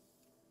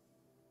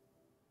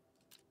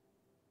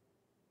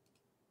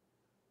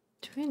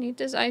 Do I need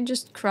this? I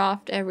just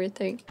craft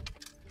everything.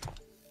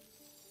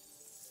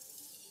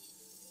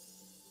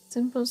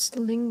 Simple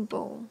sling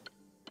bow.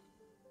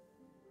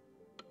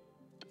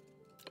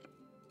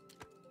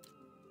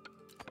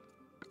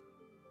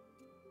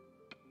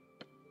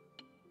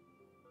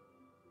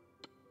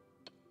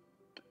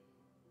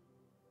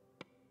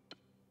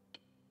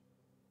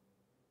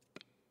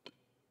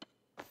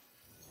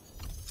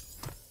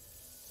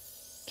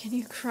 Can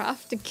you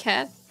craft a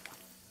cat?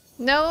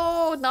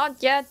 No,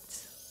 not yet.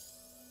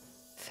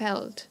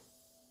 Felled.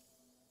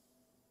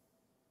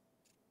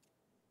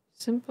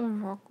 Simple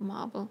rock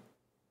marble.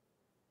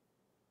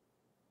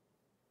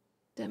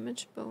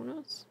 Damage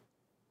bonus.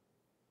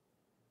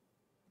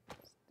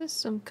 Is this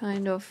some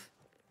kind of...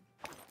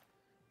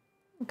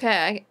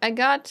 Okay, I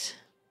got...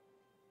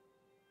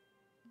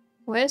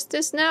 Where's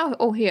this now?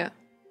 Oh, here.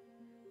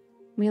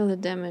 Melee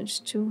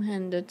damage,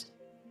 two-handed.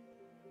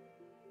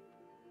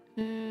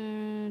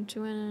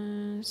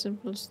 Two-handed,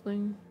 simple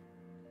sling.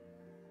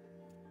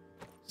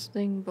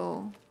 Sling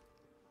bow.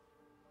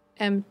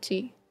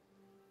 Empty.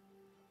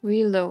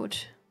 Reload.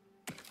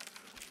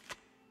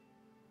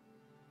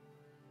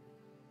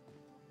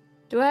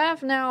 Do I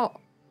have now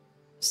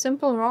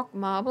simple rock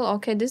marble?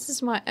 Okay, this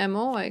is my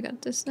ammo. I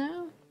got this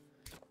now.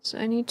 So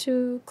I need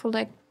to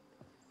collect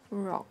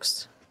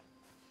rocks.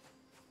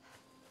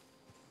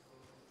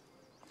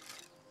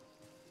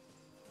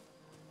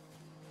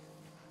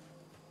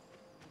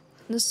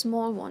 The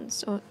small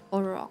ones or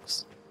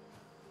rocks.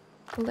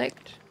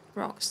 Collect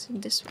rocks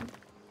in this one.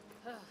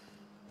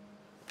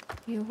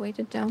 You're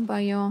weighted down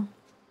by your...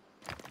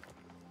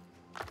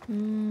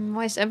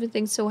 why is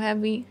everything so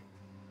heavy?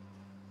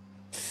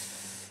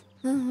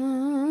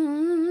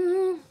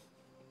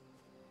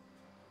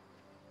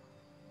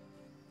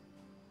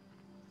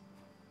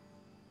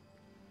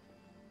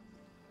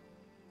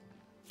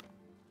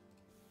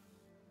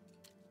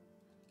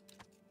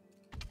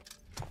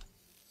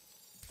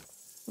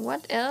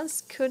 What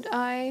else could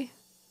I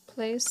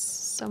place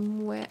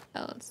somewhere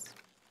else?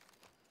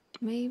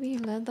 Maybe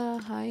leather,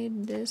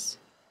 hide this.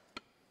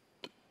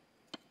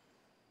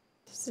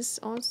 This is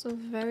also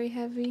very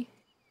heavy.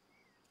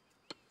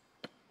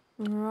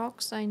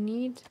 Rocks I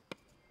need.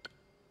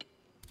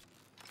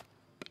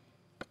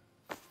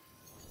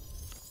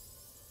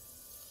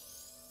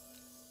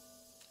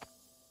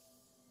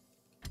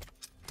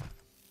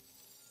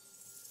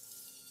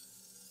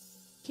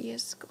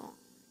 Gears gone.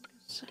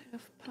 Side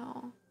of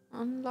power.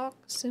 Unlock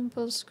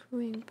simple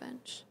screwing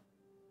bench.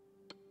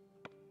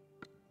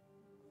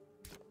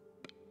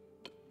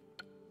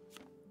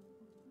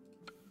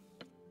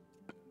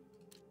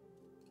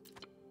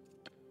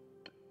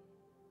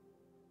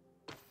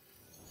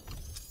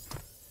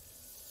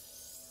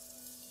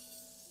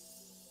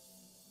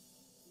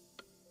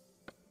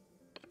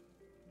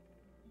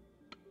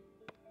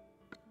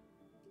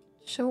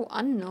 Show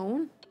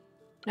unknown.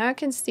 Now I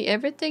can see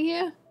everything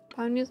here.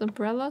 Pioneers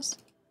umbrellas.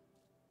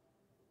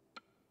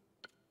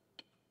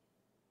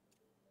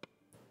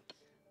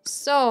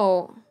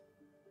 So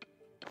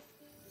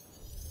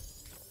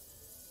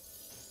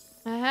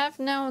I have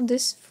now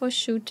this for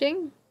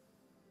shooting.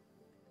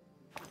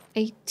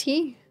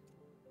 80.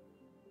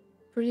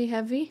 Pretty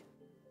heavy.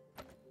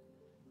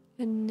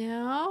 And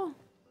now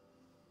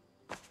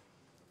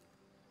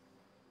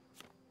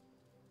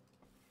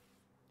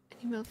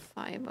animal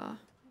fiber.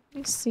 Let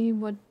me see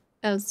what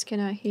else can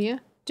I here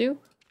do.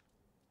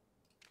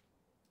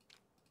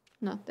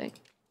 Nothing.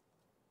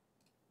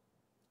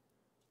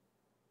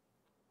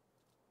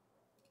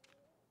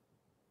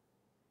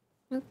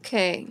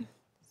 Okay,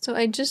 so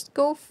I just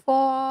go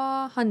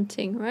for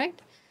hunting, right?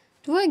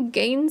 Do I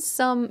gain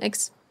some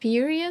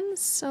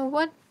experience or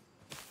what?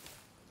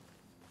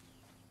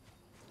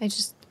 I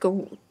just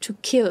go to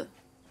kill.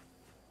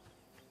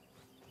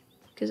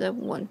 Because I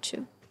want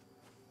to.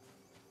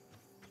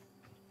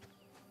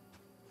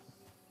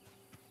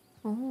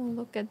 Oh,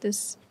 look at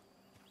this.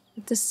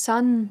 The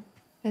sun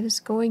that is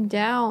going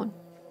down.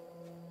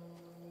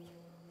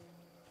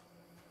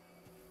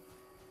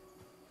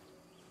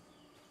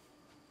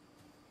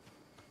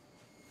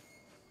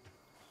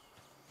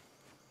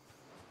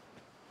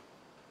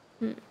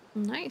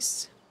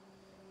 Nice.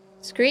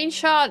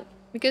 Screenshot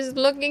because it's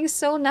looking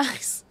so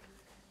nice.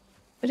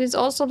 But it's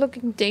also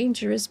looking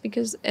dangerous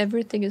because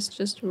everything is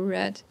just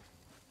red.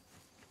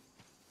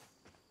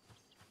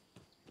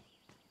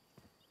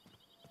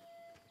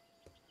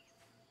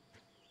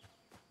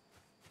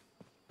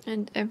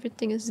 And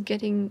everything is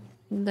getting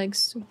like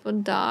super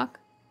dark.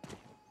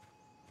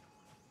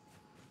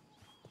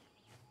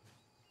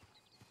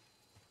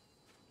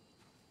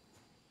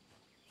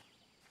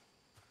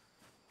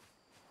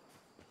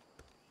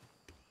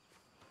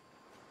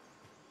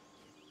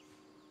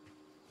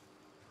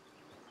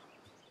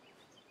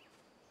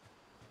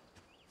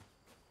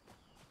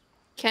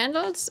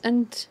 candles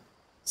and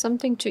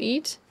something to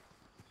eat.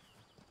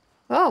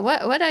 Oh,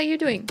 what are you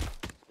doing?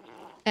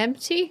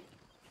 Empty?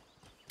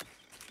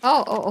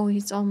 Oh,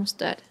 he's almost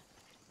dead.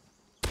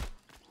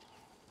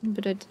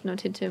 But I did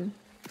not hit him.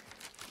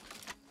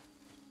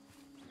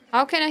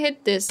 How can I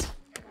hit this?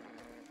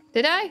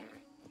 Did I?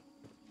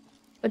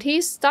 But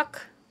he's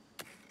stuck.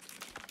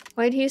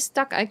 Wait, he's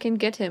stuck. I can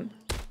get him.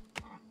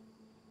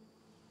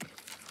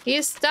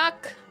 He's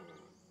stuck.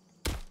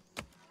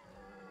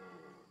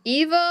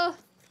 Evil.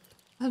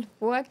 Not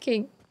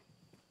working.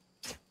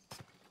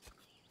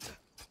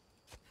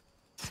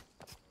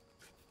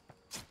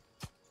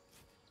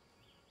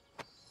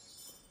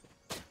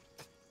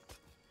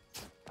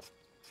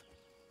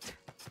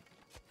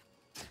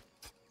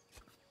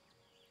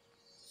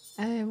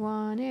 I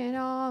want it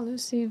all,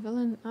 Lucy,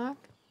 villain arc.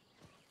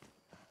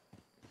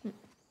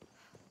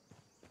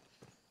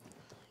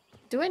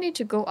 Do I need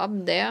to go up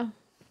there?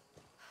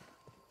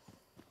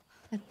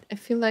 I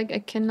feel like I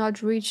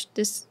cannot reach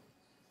this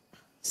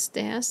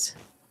stairs.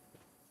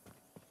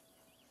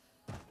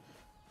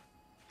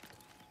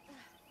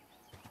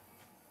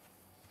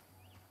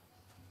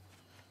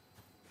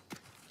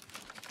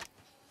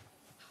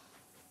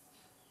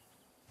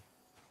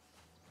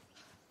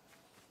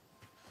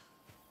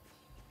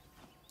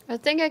 I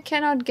think I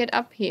cannot get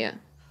up here.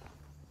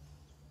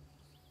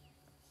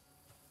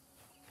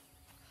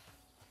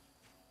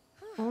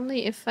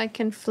 Only if I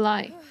can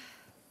fly.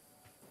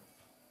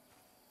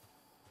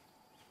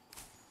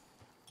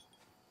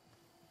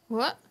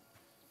 What?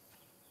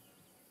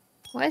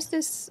 Why is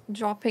this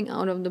dropping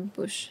out of the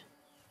bush?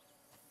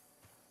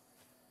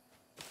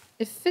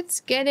 If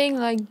it's getting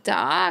like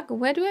dark,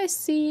 where do I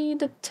see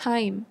the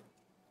time?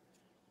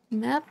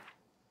 Map?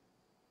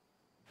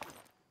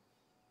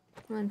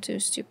 I'm too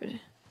stupid.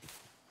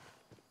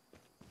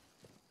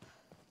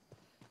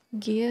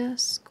 Gear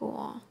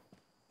score.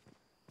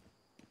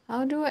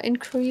 How do I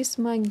increase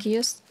my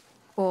gear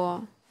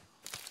score?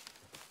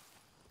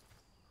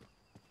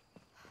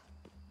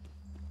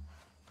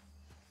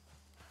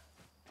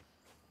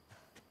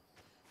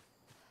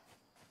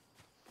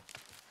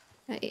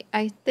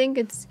 I think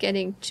it's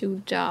getting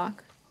too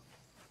dark.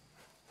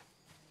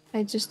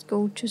 I just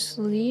go to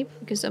sleep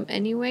because I'm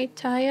anyway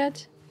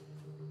tired.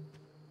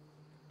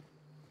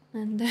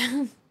 And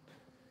then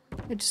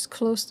I just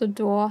close the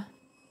door.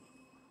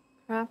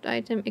 Craft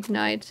item,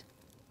 ignite.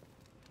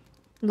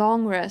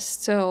 Long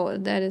rest, so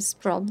that is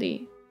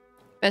probably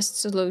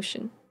best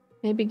solution.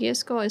 Maybe gear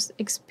score is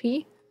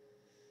XP?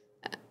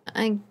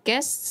 I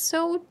guess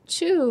so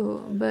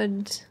too,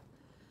 but...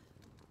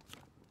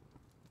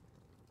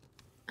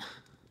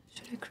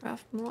 Should I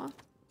craft more?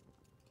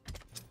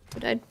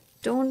 But I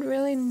don't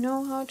really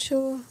know how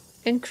to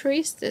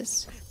increase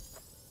this.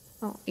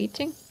 Oh,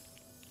 eating?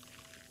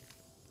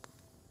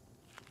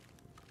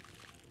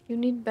 You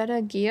need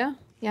better gear?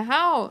 Yeah,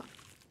 how?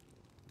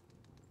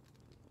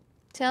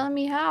 Tell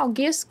me how.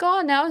 Gear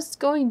score? Now it's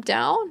going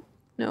down?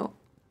 No.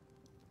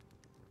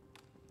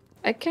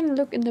 I can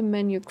look in the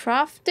menu.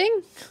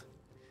 Crafting?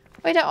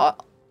 Wait, I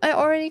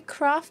already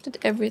crafted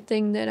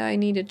everything that I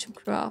needed to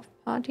craft.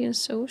 Party and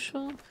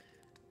social.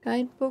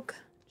 Guidebook.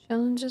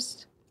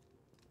 Challenges.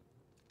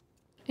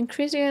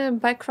 Increasing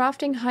by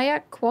crafting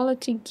higher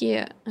quality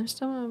gear. I'm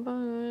still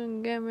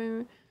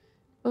about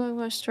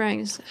my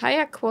strengths.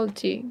 Higher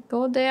quality.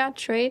 Go there,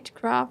 trade,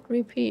 craft,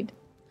 repeat.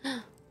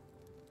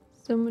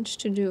 So much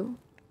to do.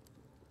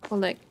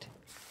 Collect.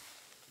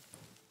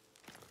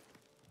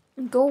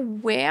 Go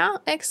where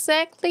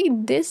exactly?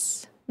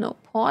 This? No,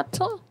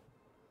 portal?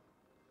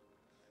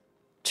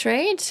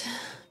 Trade?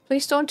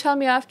 Please don't tell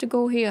me I have to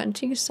go here.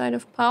 Antique site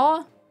of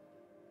power?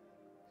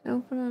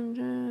 Open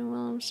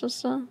William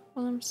Sussa.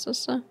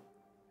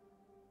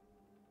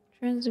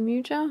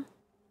 Transmuter?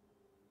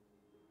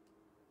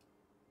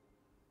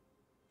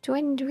 Do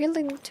I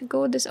really need to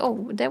go this?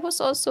 Oh, there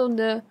was also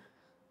the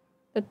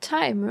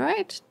time,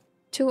 right?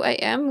 2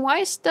 AM. Why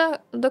is the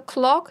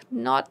clock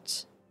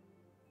not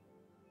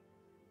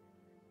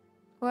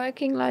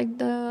working like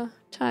the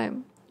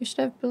time? You should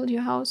have built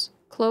your house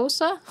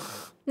closer.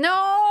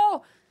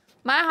 No!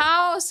 My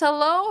house,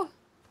 hello?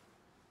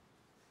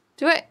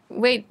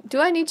 Do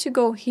I need to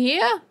go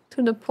here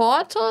to the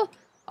portal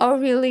or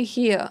really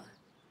here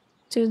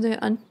to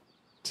the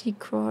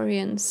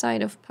antiquarian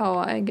side of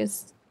power? I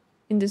guess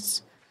in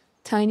this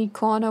tiny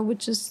corner,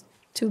 which is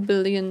 2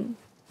 billion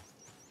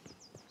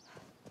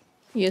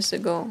years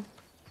ago.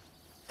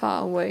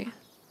 Far away,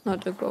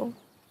 not ago.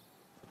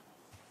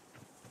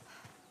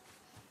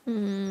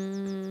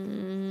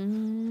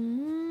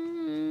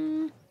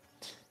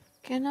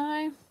 Can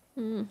I?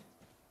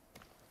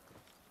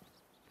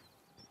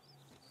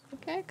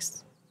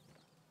 Pickaxe?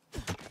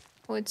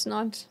 Oh, it's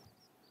not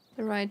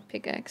the right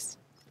pickaxe.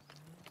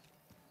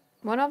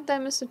 One of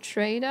them is a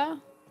trader.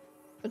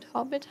 But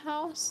Hobbit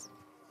house?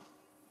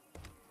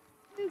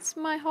 It's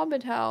my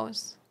Hobbit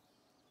house.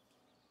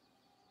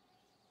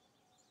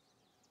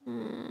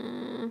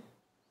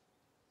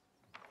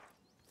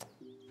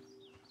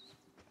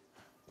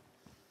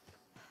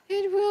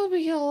 It will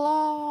be a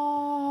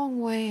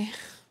long way.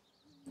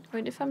 Wait,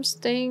 Wait, if I'm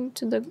staying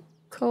to the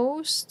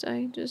coast,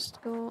 I just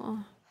go...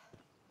 Oh.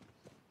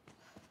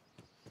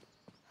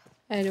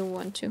 I don't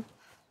want to.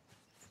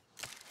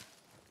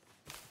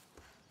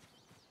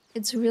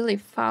 It's really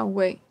far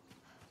away.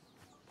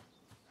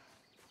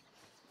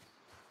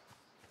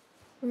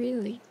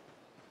 Really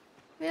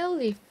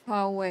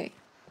far away.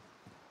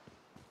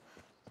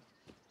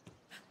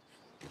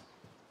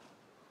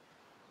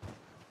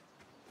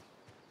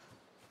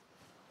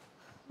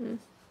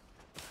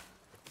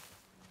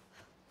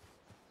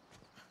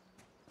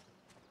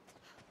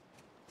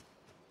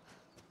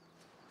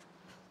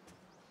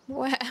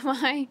 Where am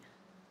I?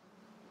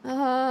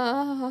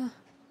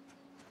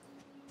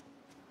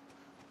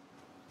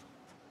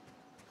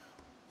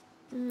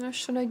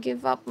 Should I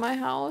give up my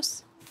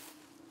house?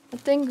 I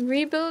think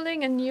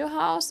rebuilding a new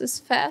house is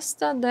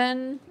faster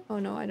than... Oh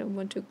no, I don't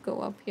want to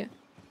go up here.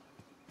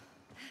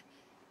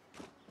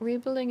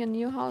 Rebuilding a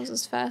new house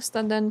is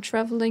faster than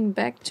traveling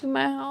back to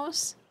my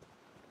house.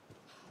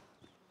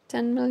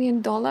 $10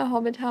 million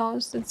hobbit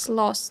house, it's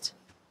lost.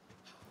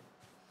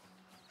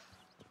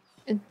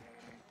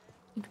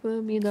 It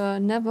will be the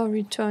never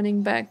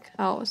returning back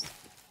house.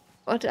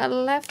 But I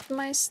left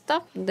my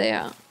stuff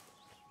there.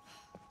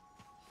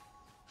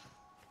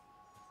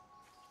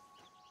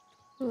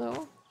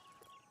 Hello?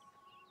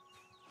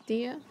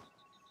 Dear?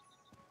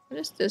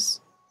 What is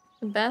this?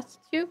 A bath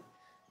tube?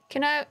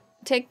 Can I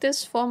take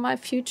this for my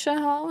future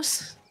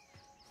house?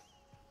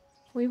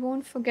 We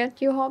won't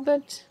forget you,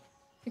 Hobbit.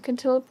 You can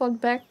teleport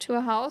back to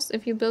a house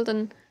if you build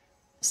an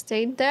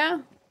estate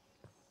there.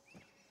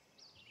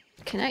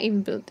 Can I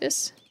even build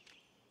this?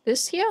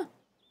 This here?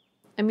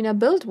 I mean, I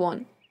built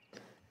one.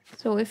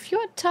 So if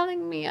you're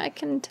telling me I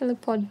can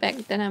teleport back,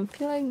 then I'm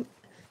feeling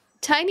a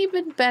tiny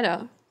bit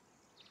better.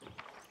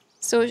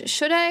 So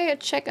should I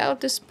check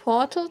out this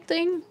portal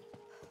thing?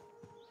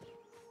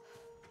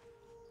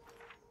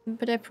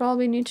 But I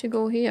probably need to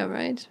go here,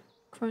 right?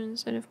 Current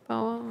state of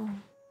power. Oh.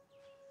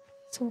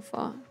 So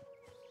far.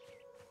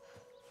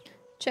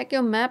 Check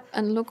your map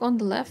and look on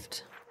the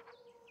left.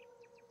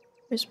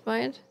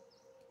 Respite.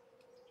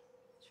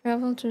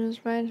 Travel to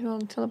this right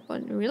will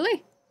teleport.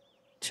 Really?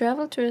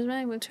 Travel to this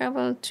right will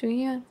travel to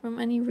here from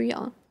any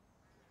realm.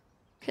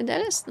 Okay,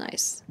 that is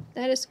nice.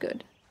 That is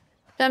good.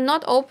 But I'm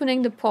not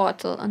opening the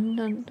portal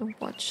under the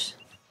watch.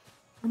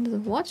 Under the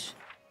watch?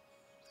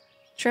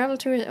 Travel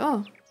to it.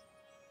 Oh.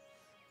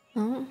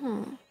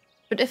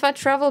 But if I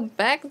travel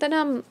back, then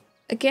I'm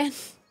again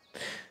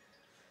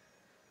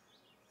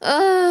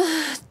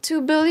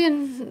 2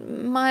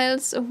 billion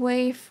miles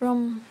away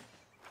from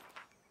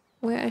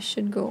where I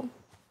should go.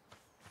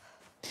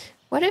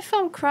 What if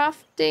I'm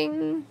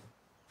crafting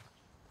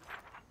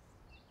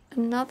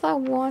another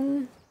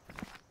one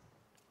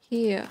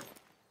here?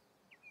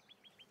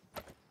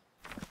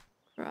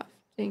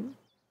 Crafting.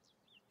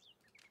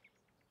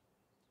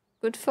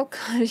 Good for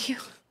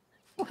cardio.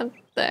 What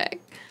the heck?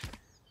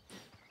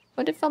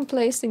 What if I'm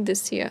placing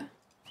this here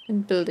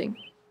and building?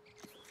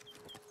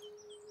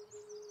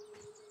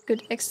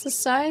 Good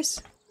exercise.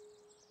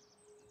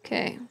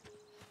 Okay.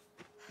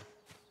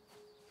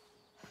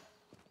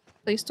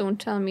 Please don't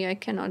tell me I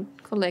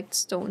cannot collect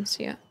stones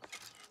here.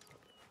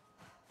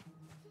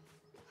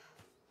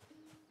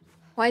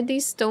 Why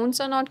these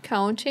stones are not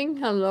counting?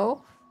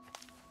 Hello?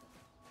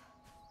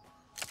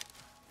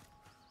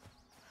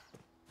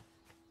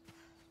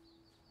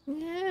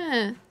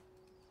 Yeah.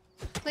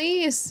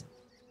 Please.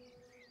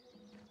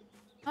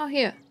 Oh,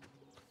 here.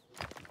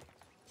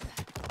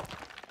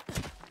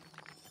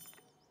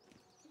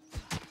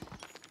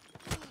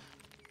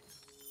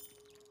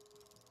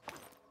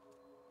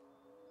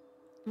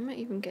 Am I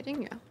even getting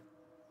here?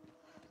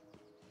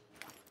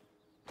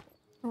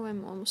 Oh,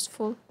 I'm almost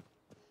full.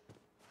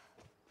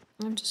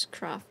 I'm just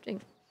crafting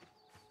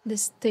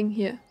this thing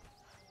here.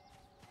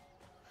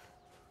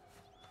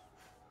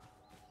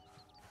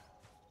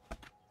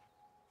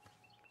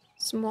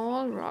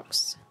 Small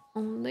rocks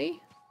only.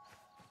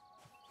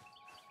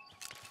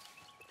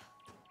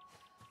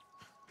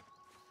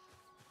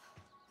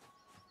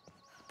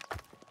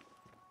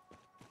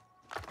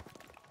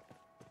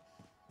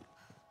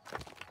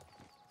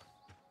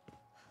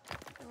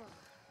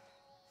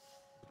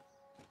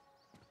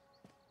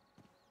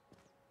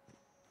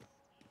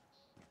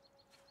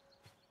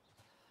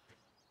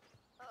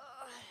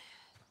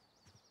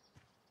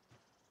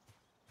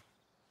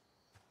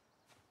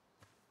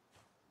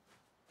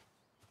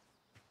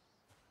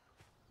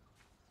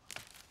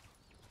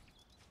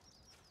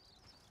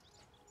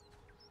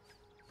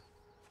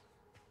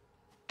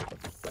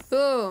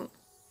 Boom.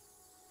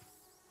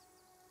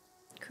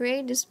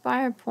 Create a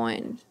spire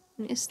point.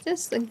 Is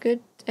this a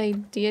good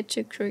idea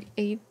to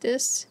create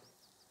this?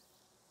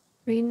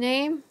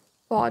 Rename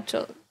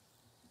portal.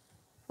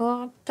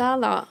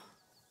 Portala.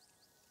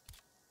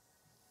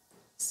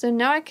 So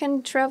now I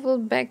can travel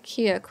back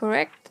here,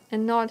 correct?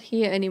 And not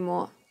here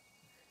anymore.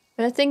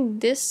 But I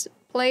think this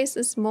place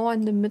is more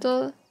in the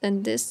middle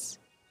than this.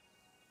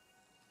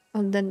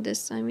 Or than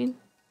this, I mean.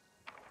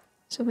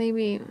 So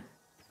maybe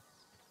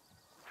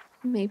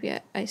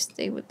I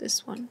stay with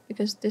this one,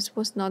 because this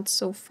was not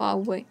so far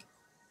away.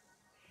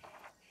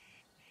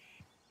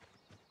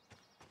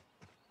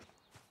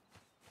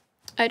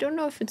 I don't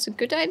know if it's a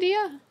good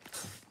idea,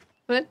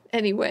 but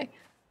anyway.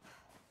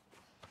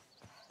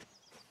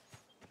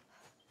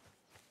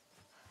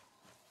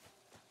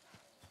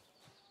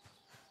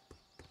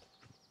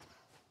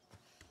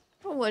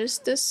 Oh, what is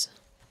this?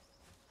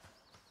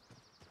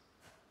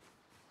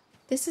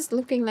 This is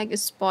looking like a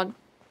spot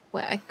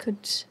where I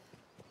could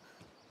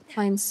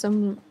find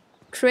some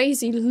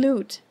crazy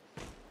loot.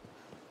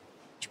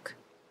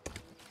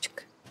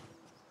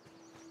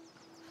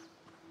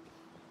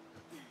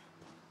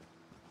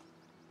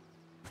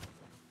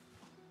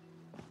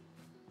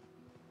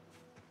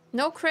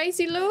 No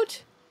crazy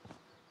loot?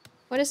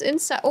 What is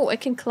inside? Oh, I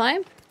can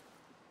climb?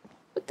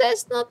 But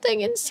there's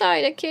nothing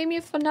inside. I came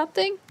here for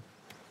nothing.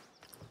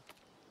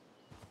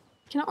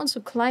 Can I also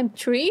climb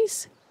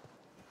trees?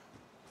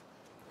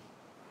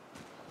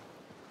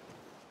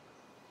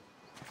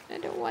 I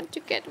don't want to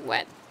get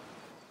wet.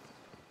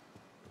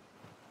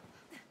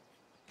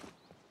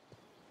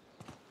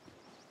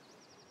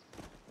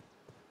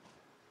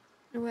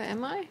 Where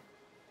am I?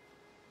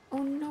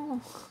 Oh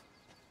no.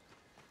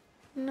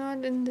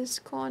 Not in this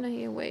corner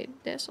here.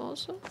 Wait, there's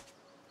also...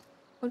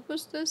 What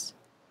was this?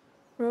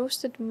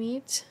 Roasted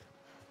meat.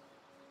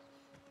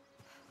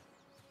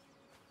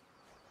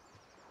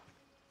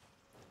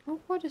 Oh,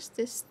 what is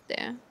this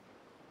there?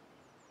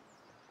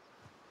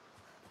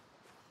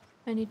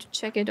 I need to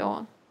check it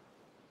all.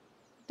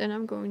 Then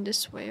I'm going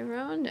this way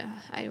around.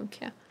 I don't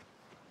care.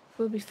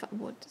 We'll be fine.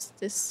 What is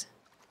this?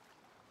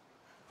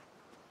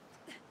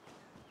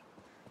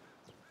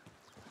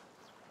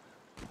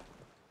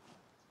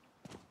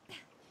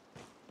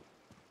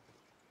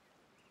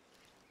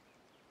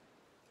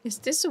 Is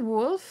this a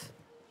wolf?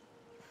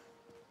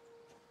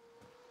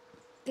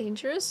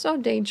 Dangerous or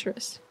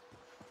dangerous?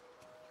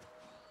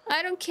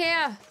 I don't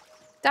care.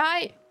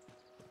 Die.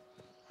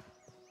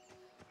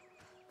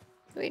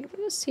 Wait, what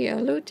is here?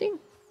 Looting?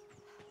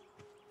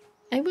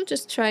 I will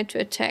just try to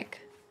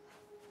attack.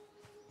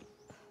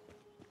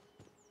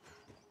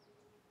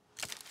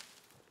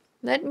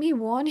 Let me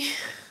warn you.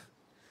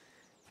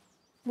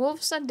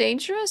 Wolves are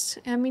dangerous?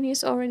 I mean,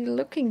 he's already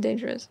looking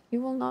dangerous. He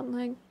will not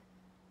like...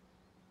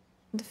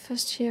 The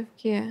first year of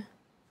gear.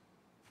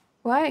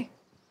 Why?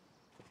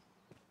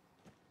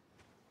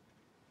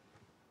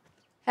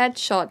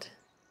 Headshot.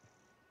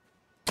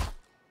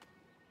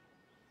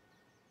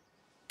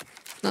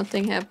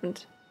 Nothing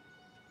happened.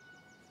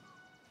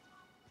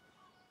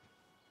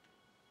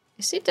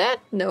 Is he dead?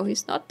 No,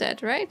 he's not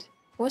dead, right?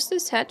 Was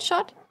this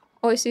headshot?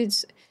 Or is he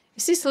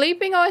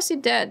sleeping or is he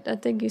dead? I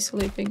think he's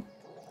sleeping.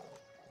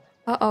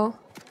 Uh-oh.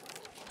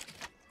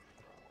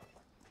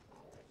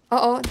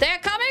 Uh-oh, they're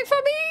coming for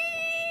me!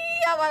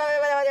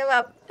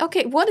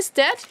 Okay, what is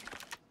that?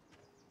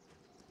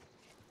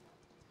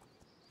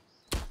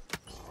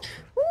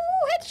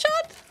 Ooh,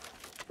 headshot!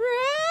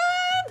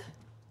 Run!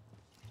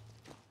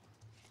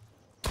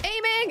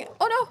 Aiming!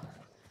 Oh no!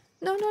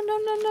 No, no, no,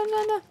 no, no,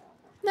 no, no.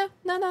 No,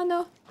 no, no,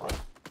 no.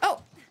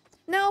 Oh!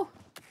 No!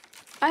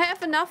 I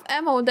have enough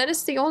ammo. That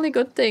is the only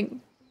good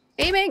thing.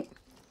 Aiming!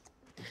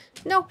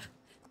 No!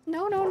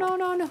 No, no, no,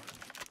 no, no.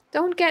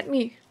 Don't get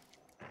me.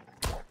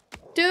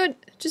 Dude,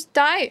 just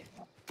die.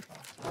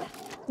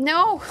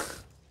 No!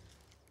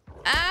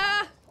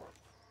 Ah!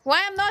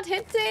 Why I'm not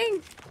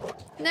hitting?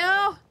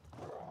 No!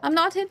 I'm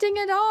not hitting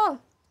at all.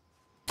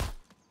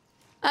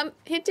 I'm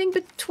hitting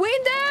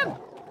between them!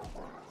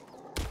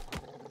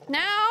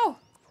 Now!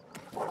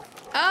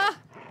 Ah!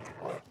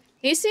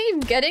 Is he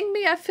even getting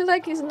me? I feel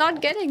like he's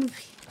not getting me.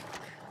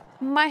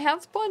 My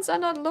health points are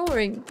not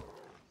lowering.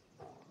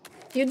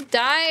 You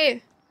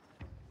die!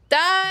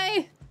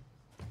 Die!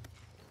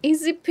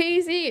 Easy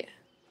peasy.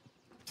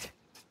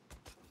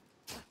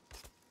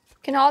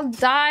 Can all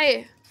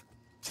die.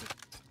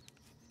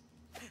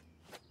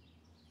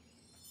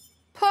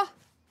 Puh.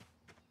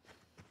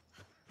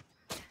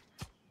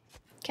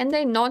 Can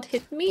they not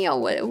hit me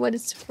or what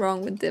is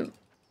wrong with them?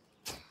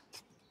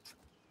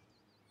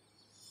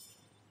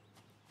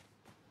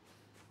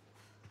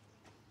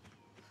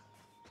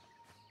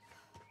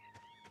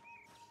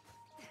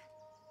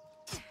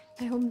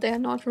 I hope they're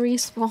not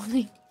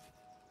respawning.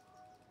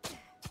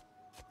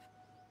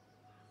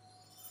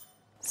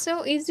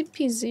 So easy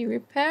peasy.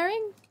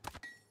 Repairing?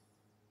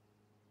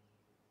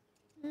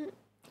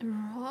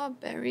 Raw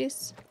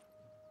berries.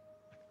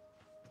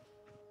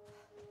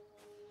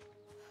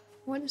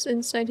 What is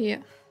inside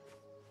here?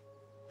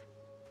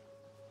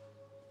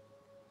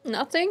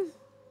 Nothing?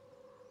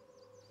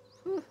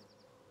 Whew.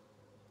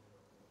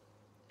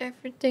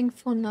 Everything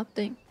for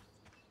nothing.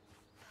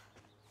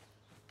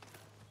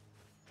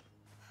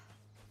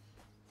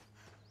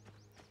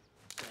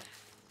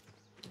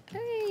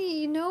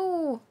 Hey,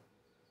 no!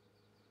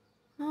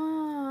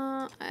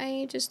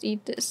 I just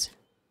eat this.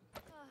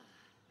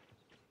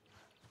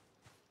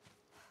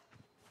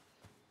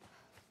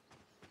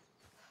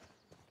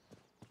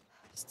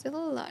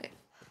 Still alive.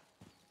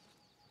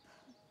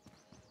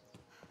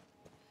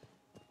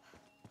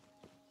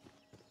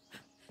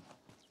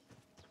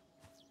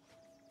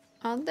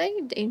 Are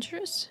they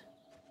dangerous?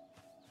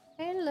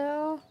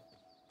 Hello.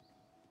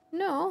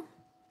 No,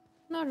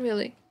 not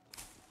really.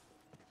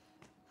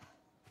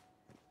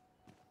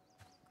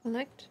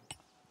 Collect.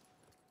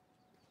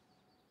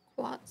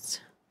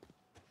 Quartz.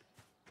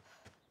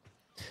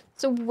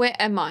 So where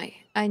am I?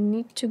 I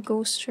need to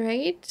go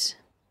straight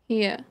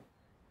here.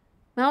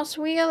 Mouse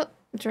wheel,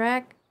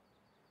 drag,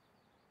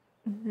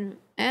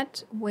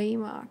 add way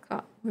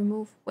marker,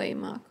 remove way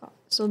marker.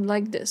 So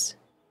like this.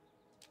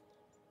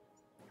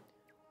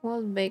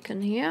 Walled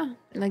bacon here,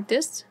 like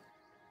this.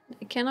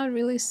 I cannot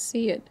really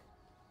see it.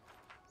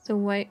 So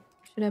why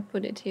should I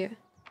put it here?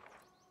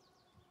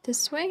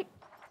 This way?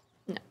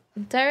 No,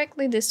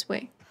 directly this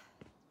way.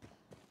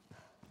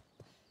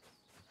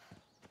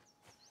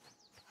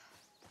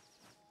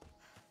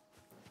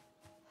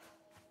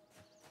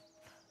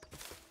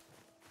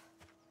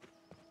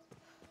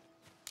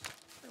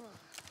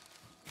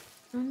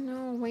 Oh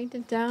no, weight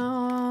it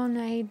down.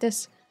 I hate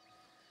this.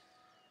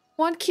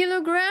 1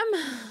 kilogram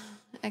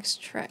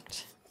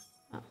extract.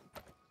 Oh.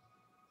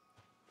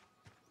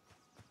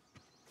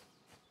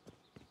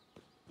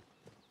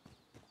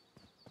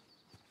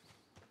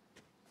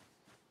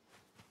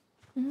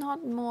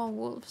 Not more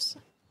wolves.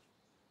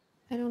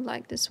 I don't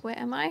like this. Where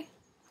am I?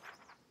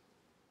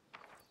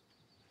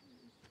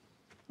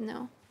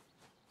 No.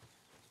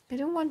 I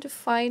don't want to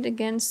fight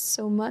against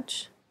so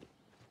much.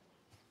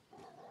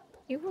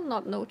 You will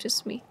not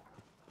notice me.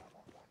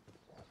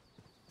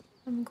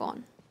 I'm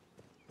gone.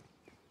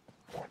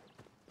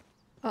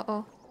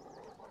 Uh-oh.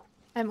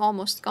 I'm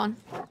almost gone.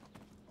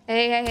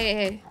 Hey, hey, hey,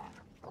 hey.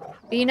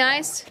 Be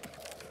nice.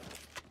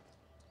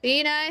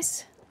 Be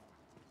nice.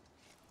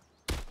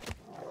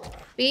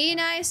 Be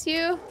nice,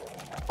 you.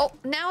 Oh,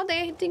 now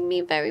they're hitting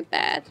me very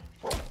bad.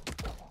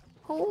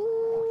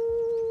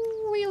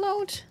 Oh,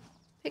 reload.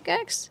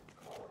 Pickaxe.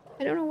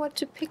 I don't know what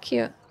to pick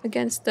here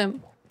against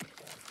them.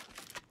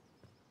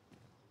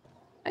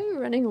 Are you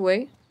running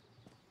away?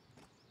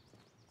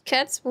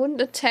 Cats wouldn't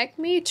attack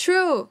me?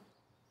 True.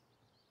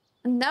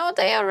 And now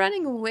they are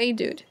running away,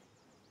 dude.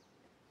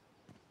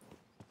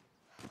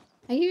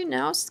 Are you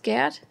now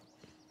scared?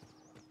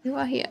 You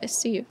are here. I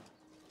see you.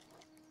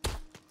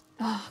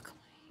 Oh, come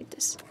on. I hate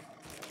this.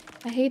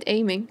 I hate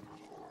aiming.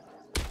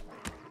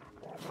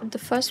 And the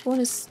first one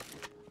is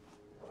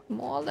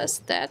more or less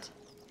dead.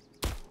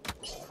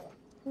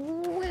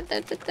 Ooh,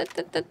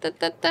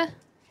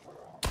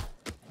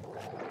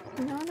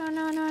 no, no,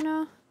 no, no,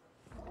 no.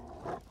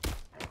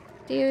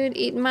 Dude,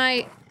 eat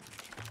my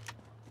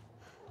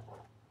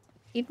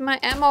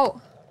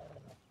ammo.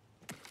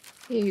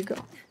 Here you go.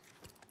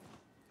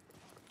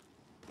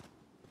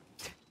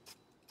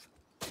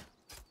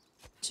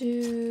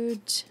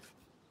 Dude.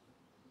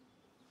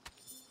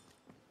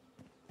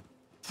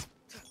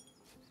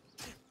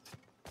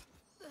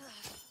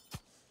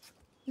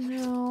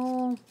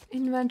 No.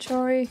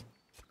 Inventory.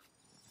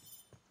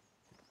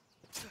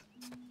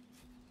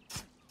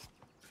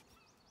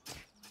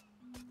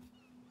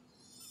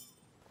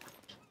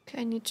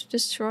 Okay, I need to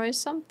destroy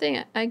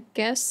something, I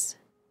guess.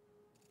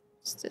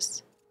 What's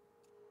this?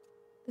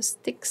 The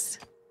sticks.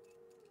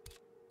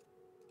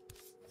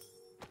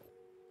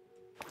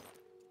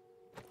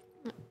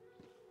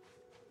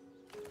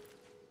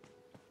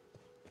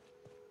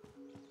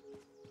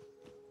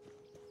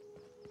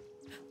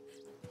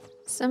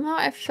 Somehow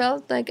I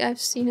felt like I've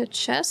seen a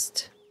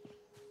chest.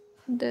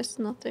 There's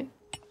nothing.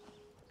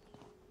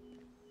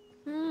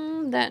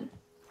 Then.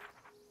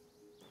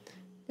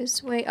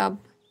 This way up.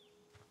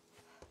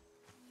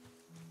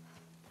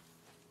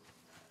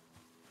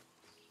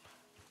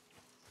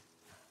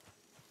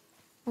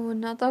 Oh,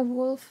 another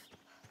wolf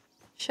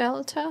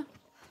shelter?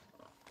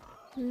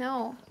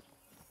 No.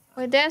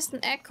 Wait, there's an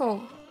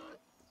echo.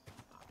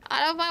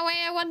 Out of my way,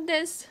 I want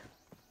this.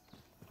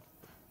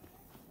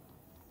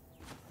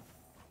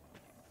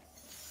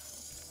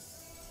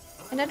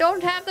 And I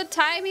don't have the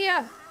time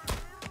here.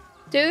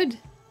 Dude.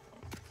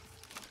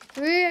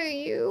 Where are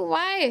you?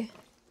 Why?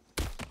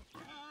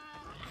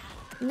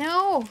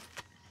 No.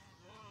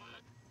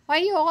 Why are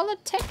you all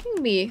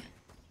attacking me?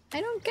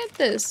 I don't get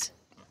this.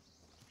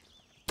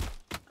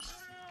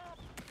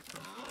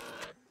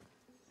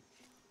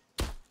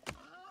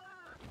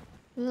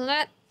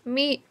 Let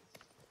me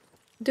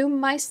do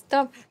my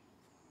stuff.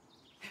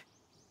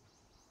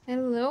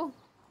 Hello?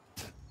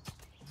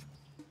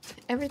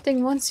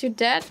 Everything wants you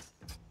dead?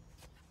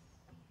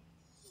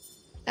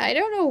 I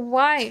don't know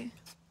why.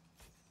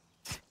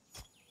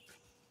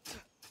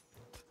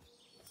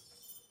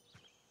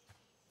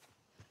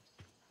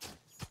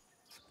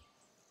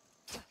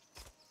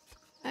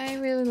 I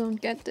really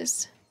don't get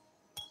this.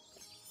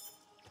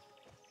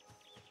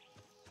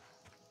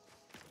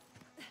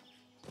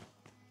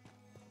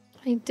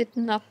 I did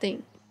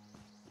nothing.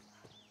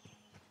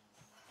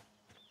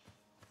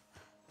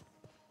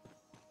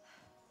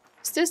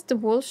 Is this the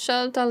wolf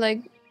shelter,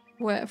 like,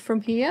 where,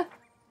 from here?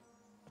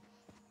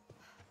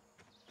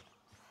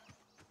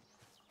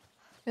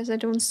 Because I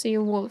don't see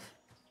a wolf.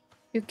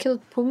 You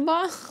killed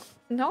Pumbaa?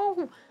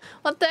 No!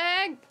 What the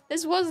heck?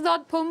 This was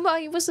not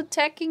Pumbaa, he was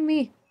attacking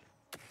me.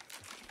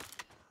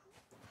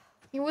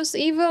 He was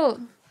evil.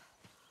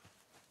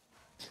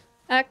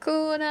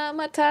 Hakuna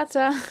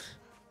Matata.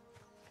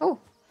 Oh.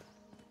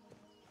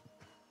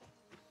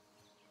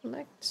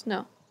 Collect?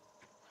 No.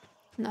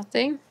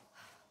 Nothing.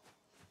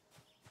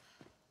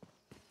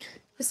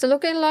 It's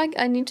looking like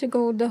I need to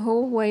go the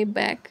whole way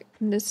back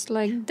in this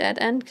like dead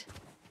end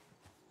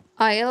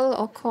aisle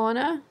or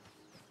corner.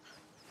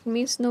 It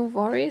means no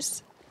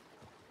worries.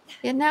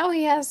 Yeah, now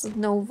he has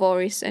no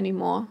worries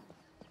anymore.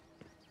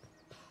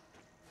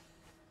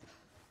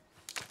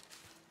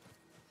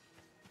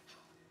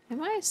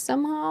 Am I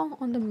somehow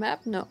on the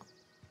map? No.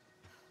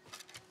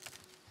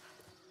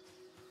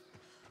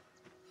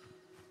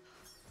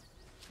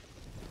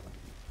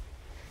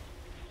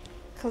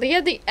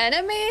 Clear the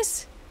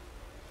enemies?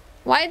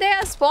 Why they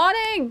are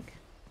spawning?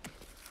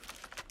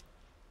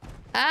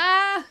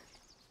 Ah!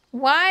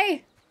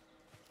 Why?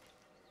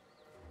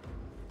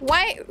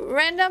 Why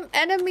random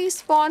enemies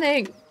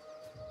spawning?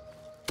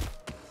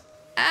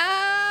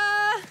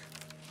 Ah!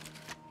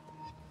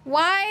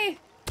 Why?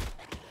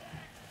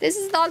 This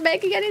is not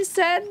making any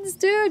sense,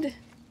 dude.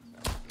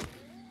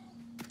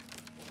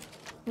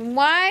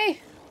 Why?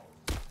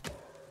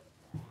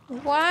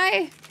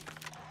 Why?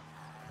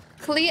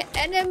 Clear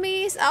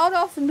enemies out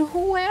of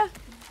nowhere?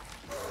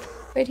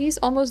 Wait, he's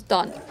almost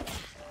done.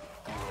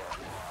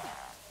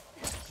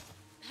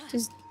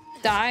 Just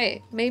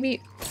die.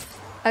 Maybe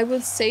I will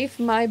save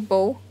my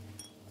bow.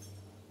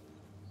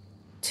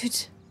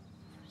 Dude,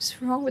 what's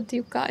wrong with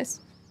you guys?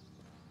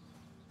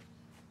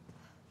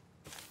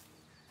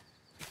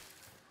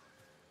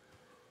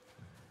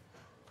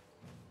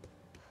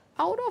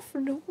 Out of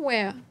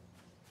nowhere.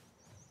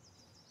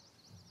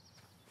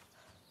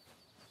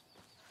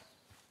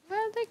 Where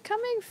are they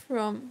coming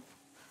from?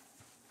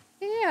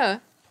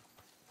 Here.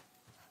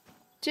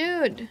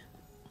 Dude.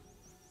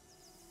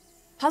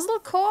 Puzzle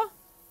core?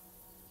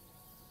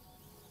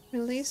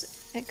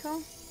 Release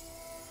echo?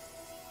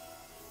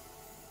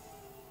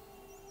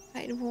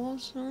 Hide wall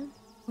zone.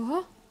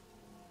 What?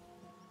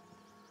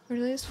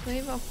 Release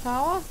flavor of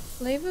power?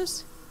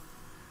 Flavors?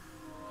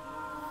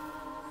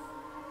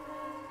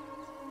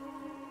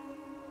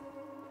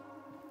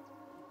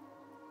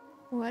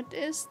 What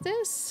is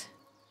this?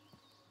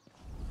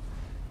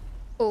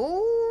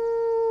 Oh,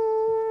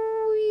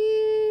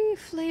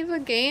 flavor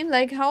gain.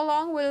 Like, how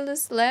long will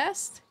this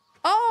last?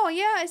 Oh,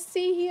 yeah, I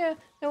see here.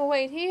 No,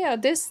 wait, here.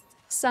 This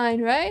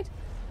sign, right?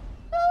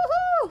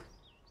 Woohoo!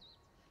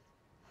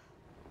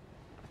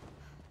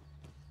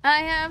 I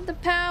have the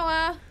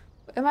power.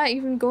 Am I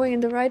even going in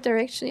the right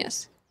direction?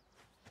 Yes.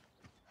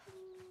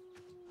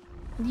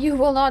 You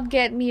will not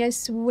get me, I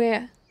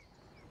swear.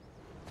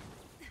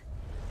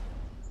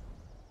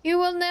 You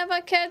will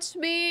never catch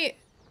me.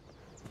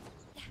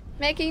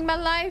 Making my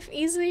life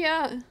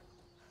easier.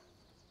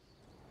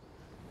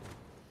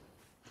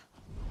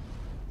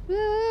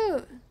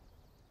 Woo!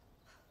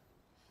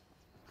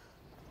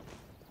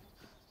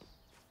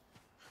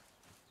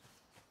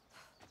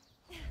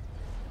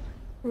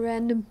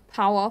 Random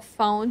power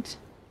found.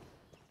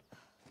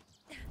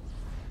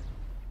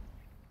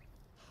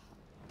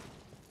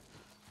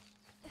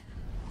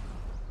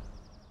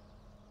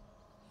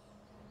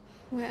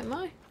 Where am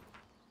I?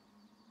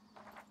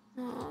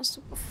 Oh,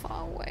 super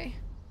far away.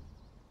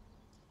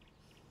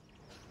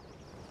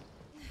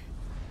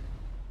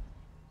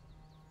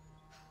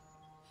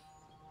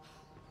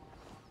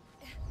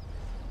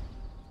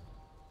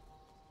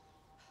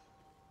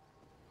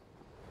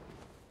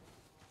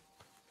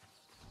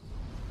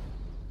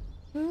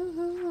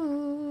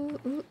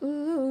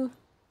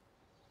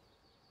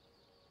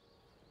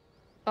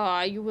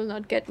 Ah, you will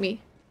not get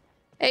me.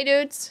 Hey,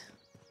 dudes.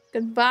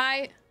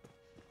 Goodbye.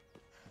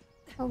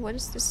 Oh, what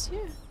is this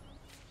here?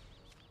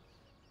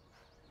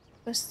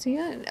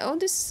 Bastia. Oh,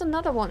 this is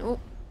another one. Oh.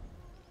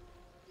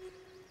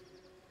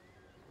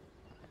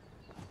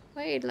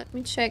 Wait, let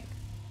me check.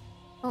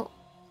 Oh.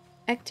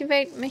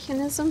 Activate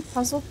mechanism.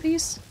 Puzzle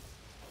piece.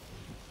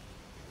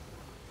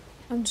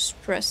 I'm just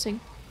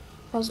pressing.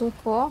 Puzzle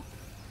core.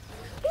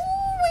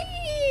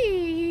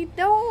 Ooh-wee!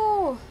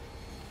 No!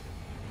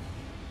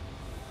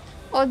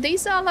 Oh,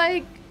 these are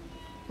like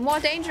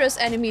more dangerous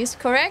enemies,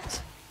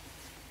 correct?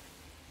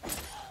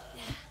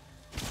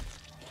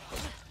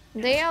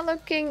 They are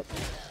looking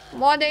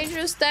more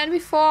dangerous than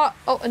before.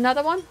 Oh,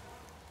 another one?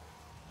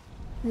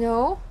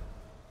 No.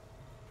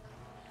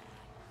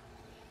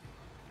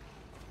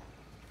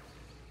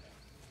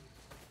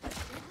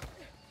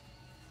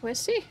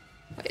 Where's he?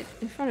 Wait,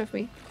 in front of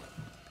me.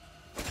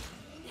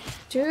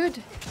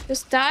 Dude,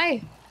 just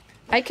die.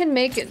 I can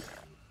make it.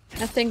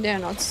 I think they're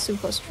not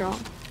super strong.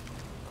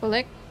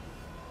 Collect.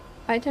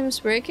 Items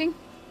breaking.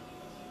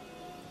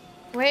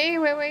 Wait.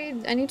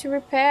 I need to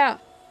repair.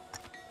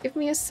 Give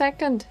me a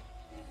second.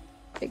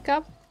 Pick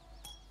up.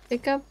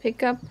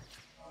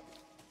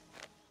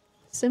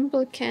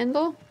 Simple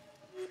candle.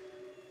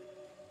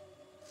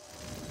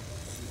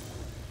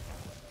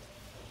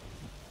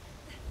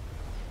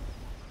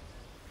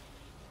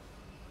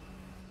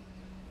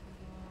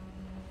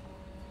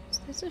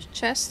 Is there a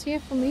chest here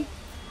for me?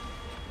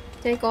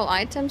 Take all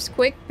items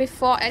quick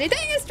before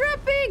anything is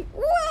dropping!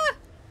 Wah!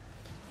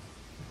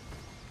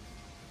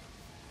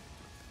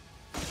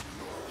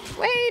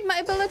 Wait, my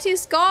ability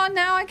is gone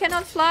now. I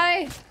cannot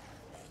fly.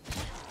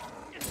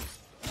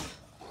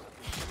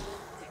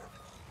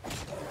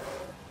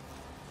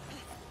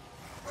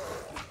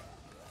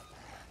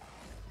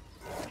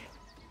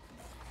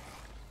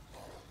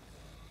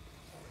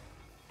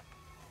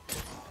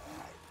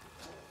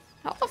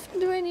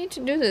 do I need to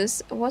do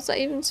this? Was I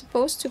even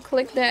supposed to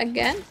click there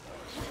again?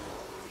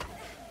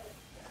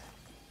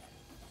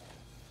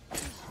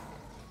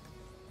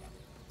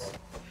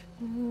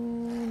 Oh,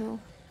 no.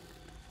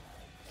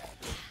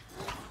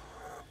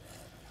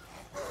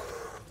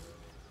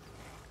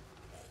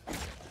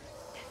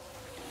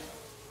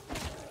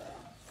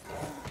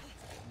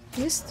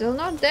 He's still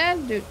not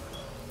dead, dude.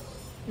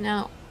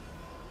 No.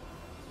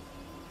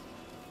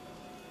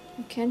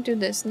 I can't do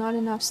this. Not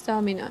enough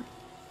stamina.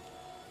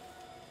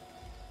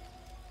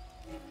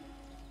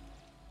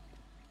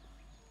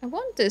 I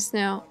want this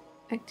now.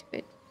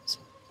 Activate.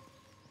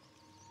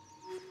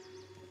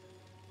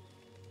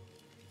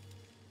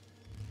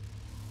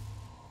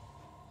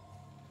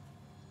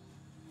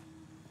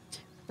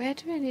 Where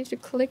do I need to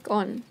click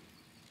on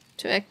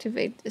to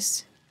activate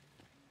this?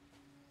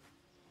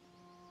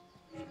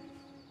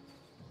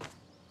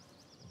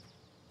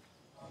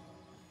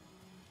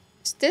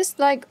 Is this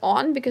like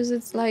on because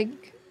it's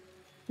like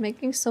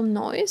making some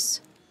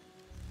noise?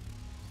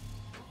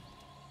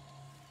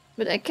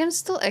 But I can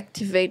still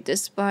activate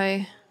this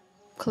by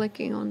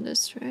clicking on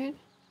this, right?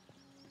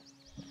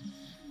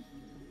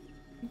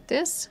 Like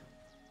this.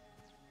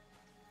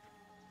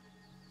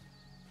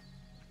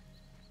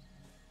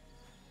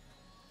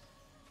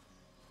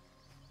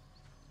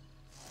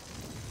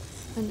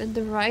 And in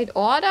the right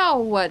order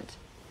or what?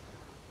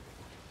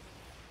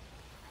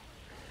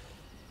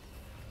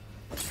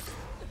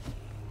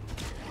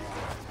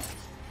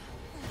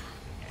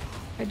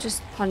 I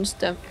just punched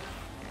them.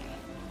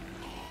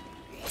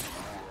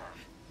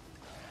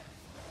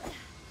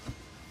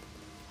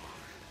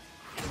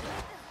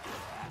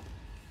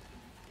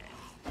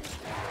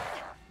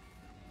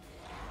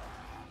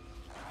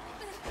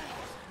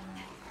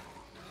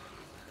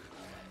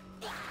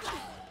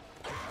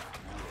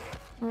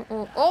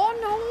 Uh-oh. Oh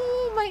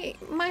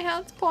no, my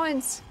health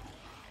points.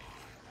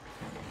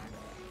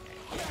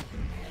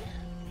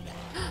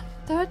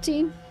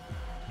 13.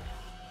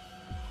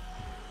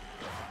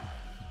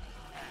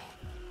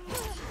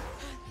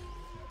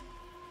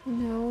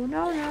 No,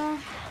 no, no.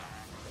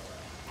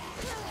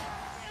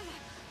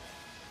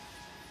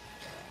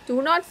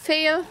 Do not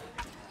fail.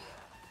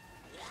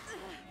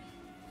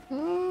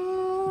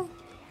 Oh.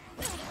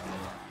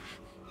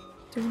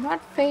 Do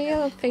not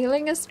fail.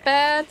 Failing is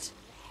bad.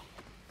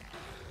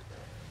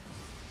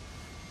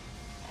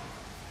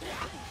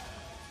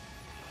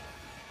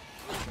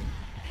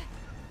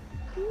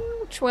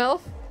 Ooh,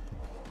 12.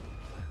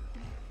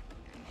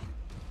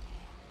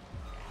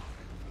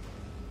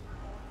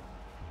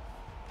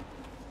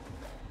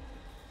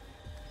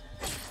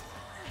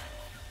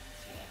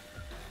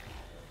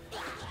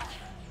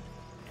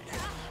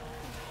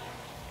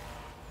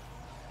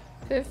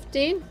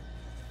 $15.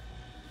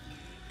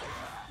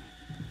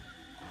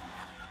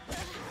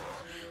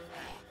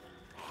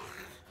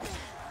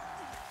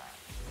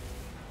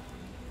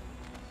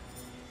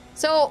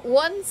 So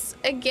once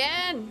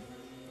again,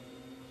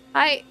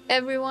 hi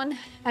everyone,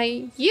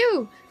 hi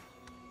you.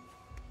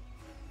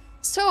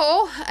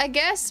 So I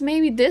guess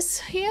maybe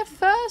this here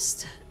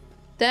first,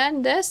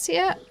 then this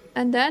here,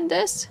 and then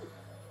this.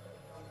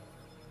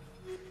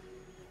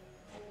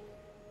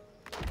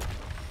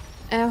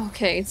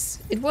 Okay,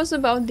 it was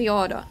about the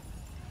order.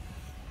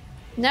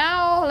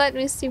 Now let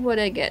me see what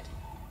I get.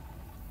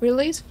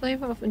 Release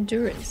flavor of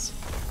endurance.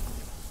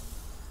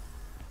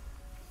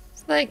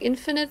 It's like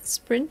infinite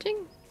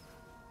sprinting.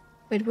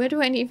 Wait, where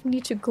do I even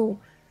need to go?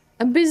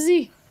 I'm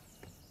busy.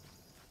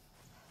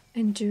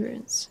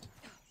 Endurance.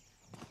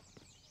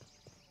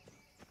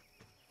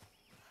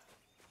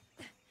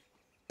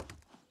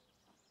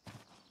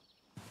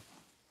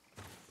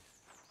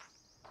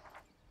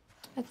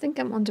 I think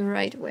I'm on the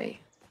right way.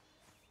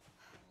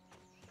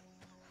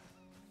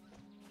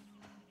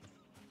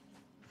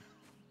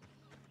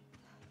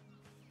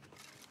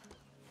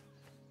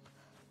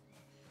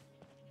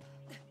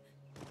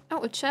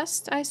 Oh, a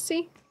chest, I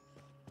see.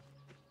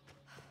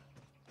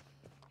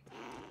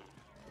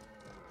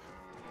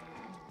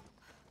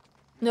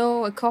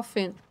 No, a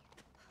coffin.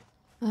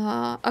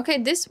 Okay,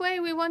 this way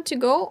we want to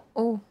go.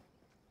 Oh.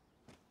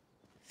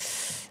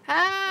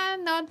 Ah,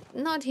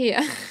 not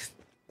here.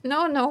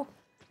 No, no.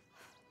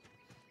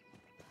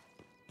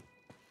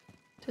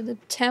 To the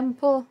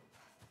temple.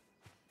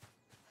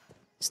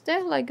 Is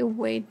there like a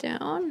way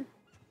down?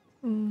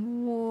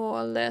 More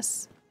or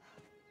less.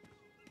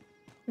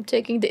 I'm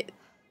taking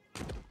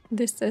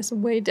this as a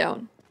way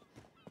down.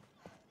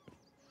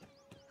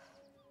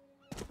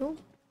 Oh.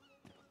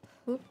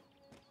 Oh.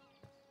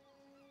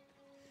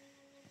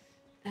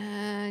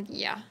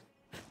 Yeah.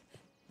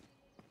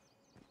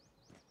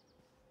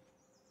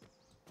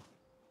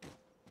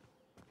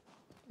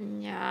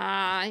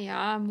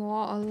 Yeah,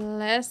 more or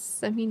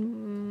less. I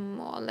mean,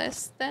 more or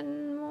less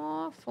than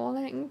more.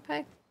 Falling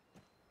impact.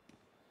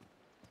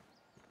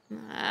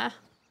 Ah,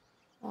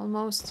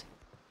 almost.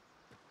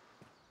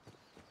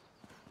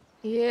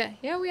 Yeah,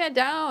 here we are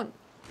down.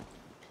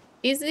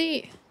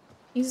 Easy.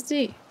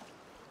 Easy.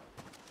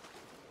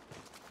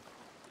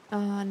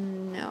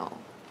 No.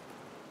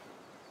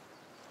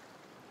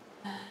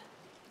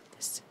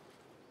 This.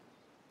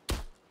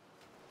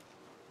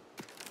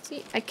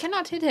 See, I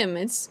cannot hit him.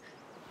 It's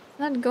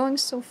not going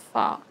so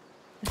far,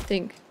 I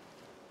think.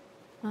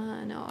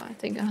 No, I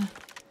think...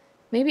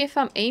 maybe if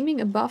I'm aiming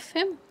above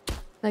him,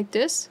 like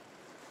this.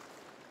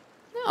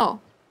 No.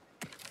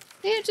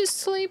 They're just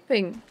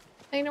sleeping.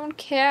 They don't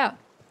care.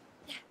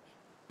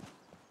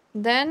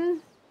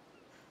 Then,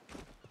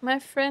 my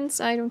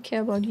friends, I don't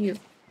care about you.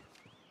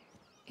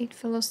 8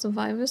 fellow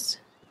survivors.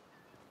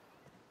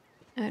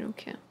 I don't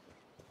care.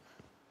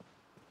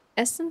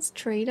 Essence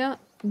Trader,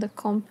 the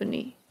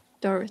company.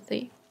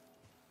 Dorothy.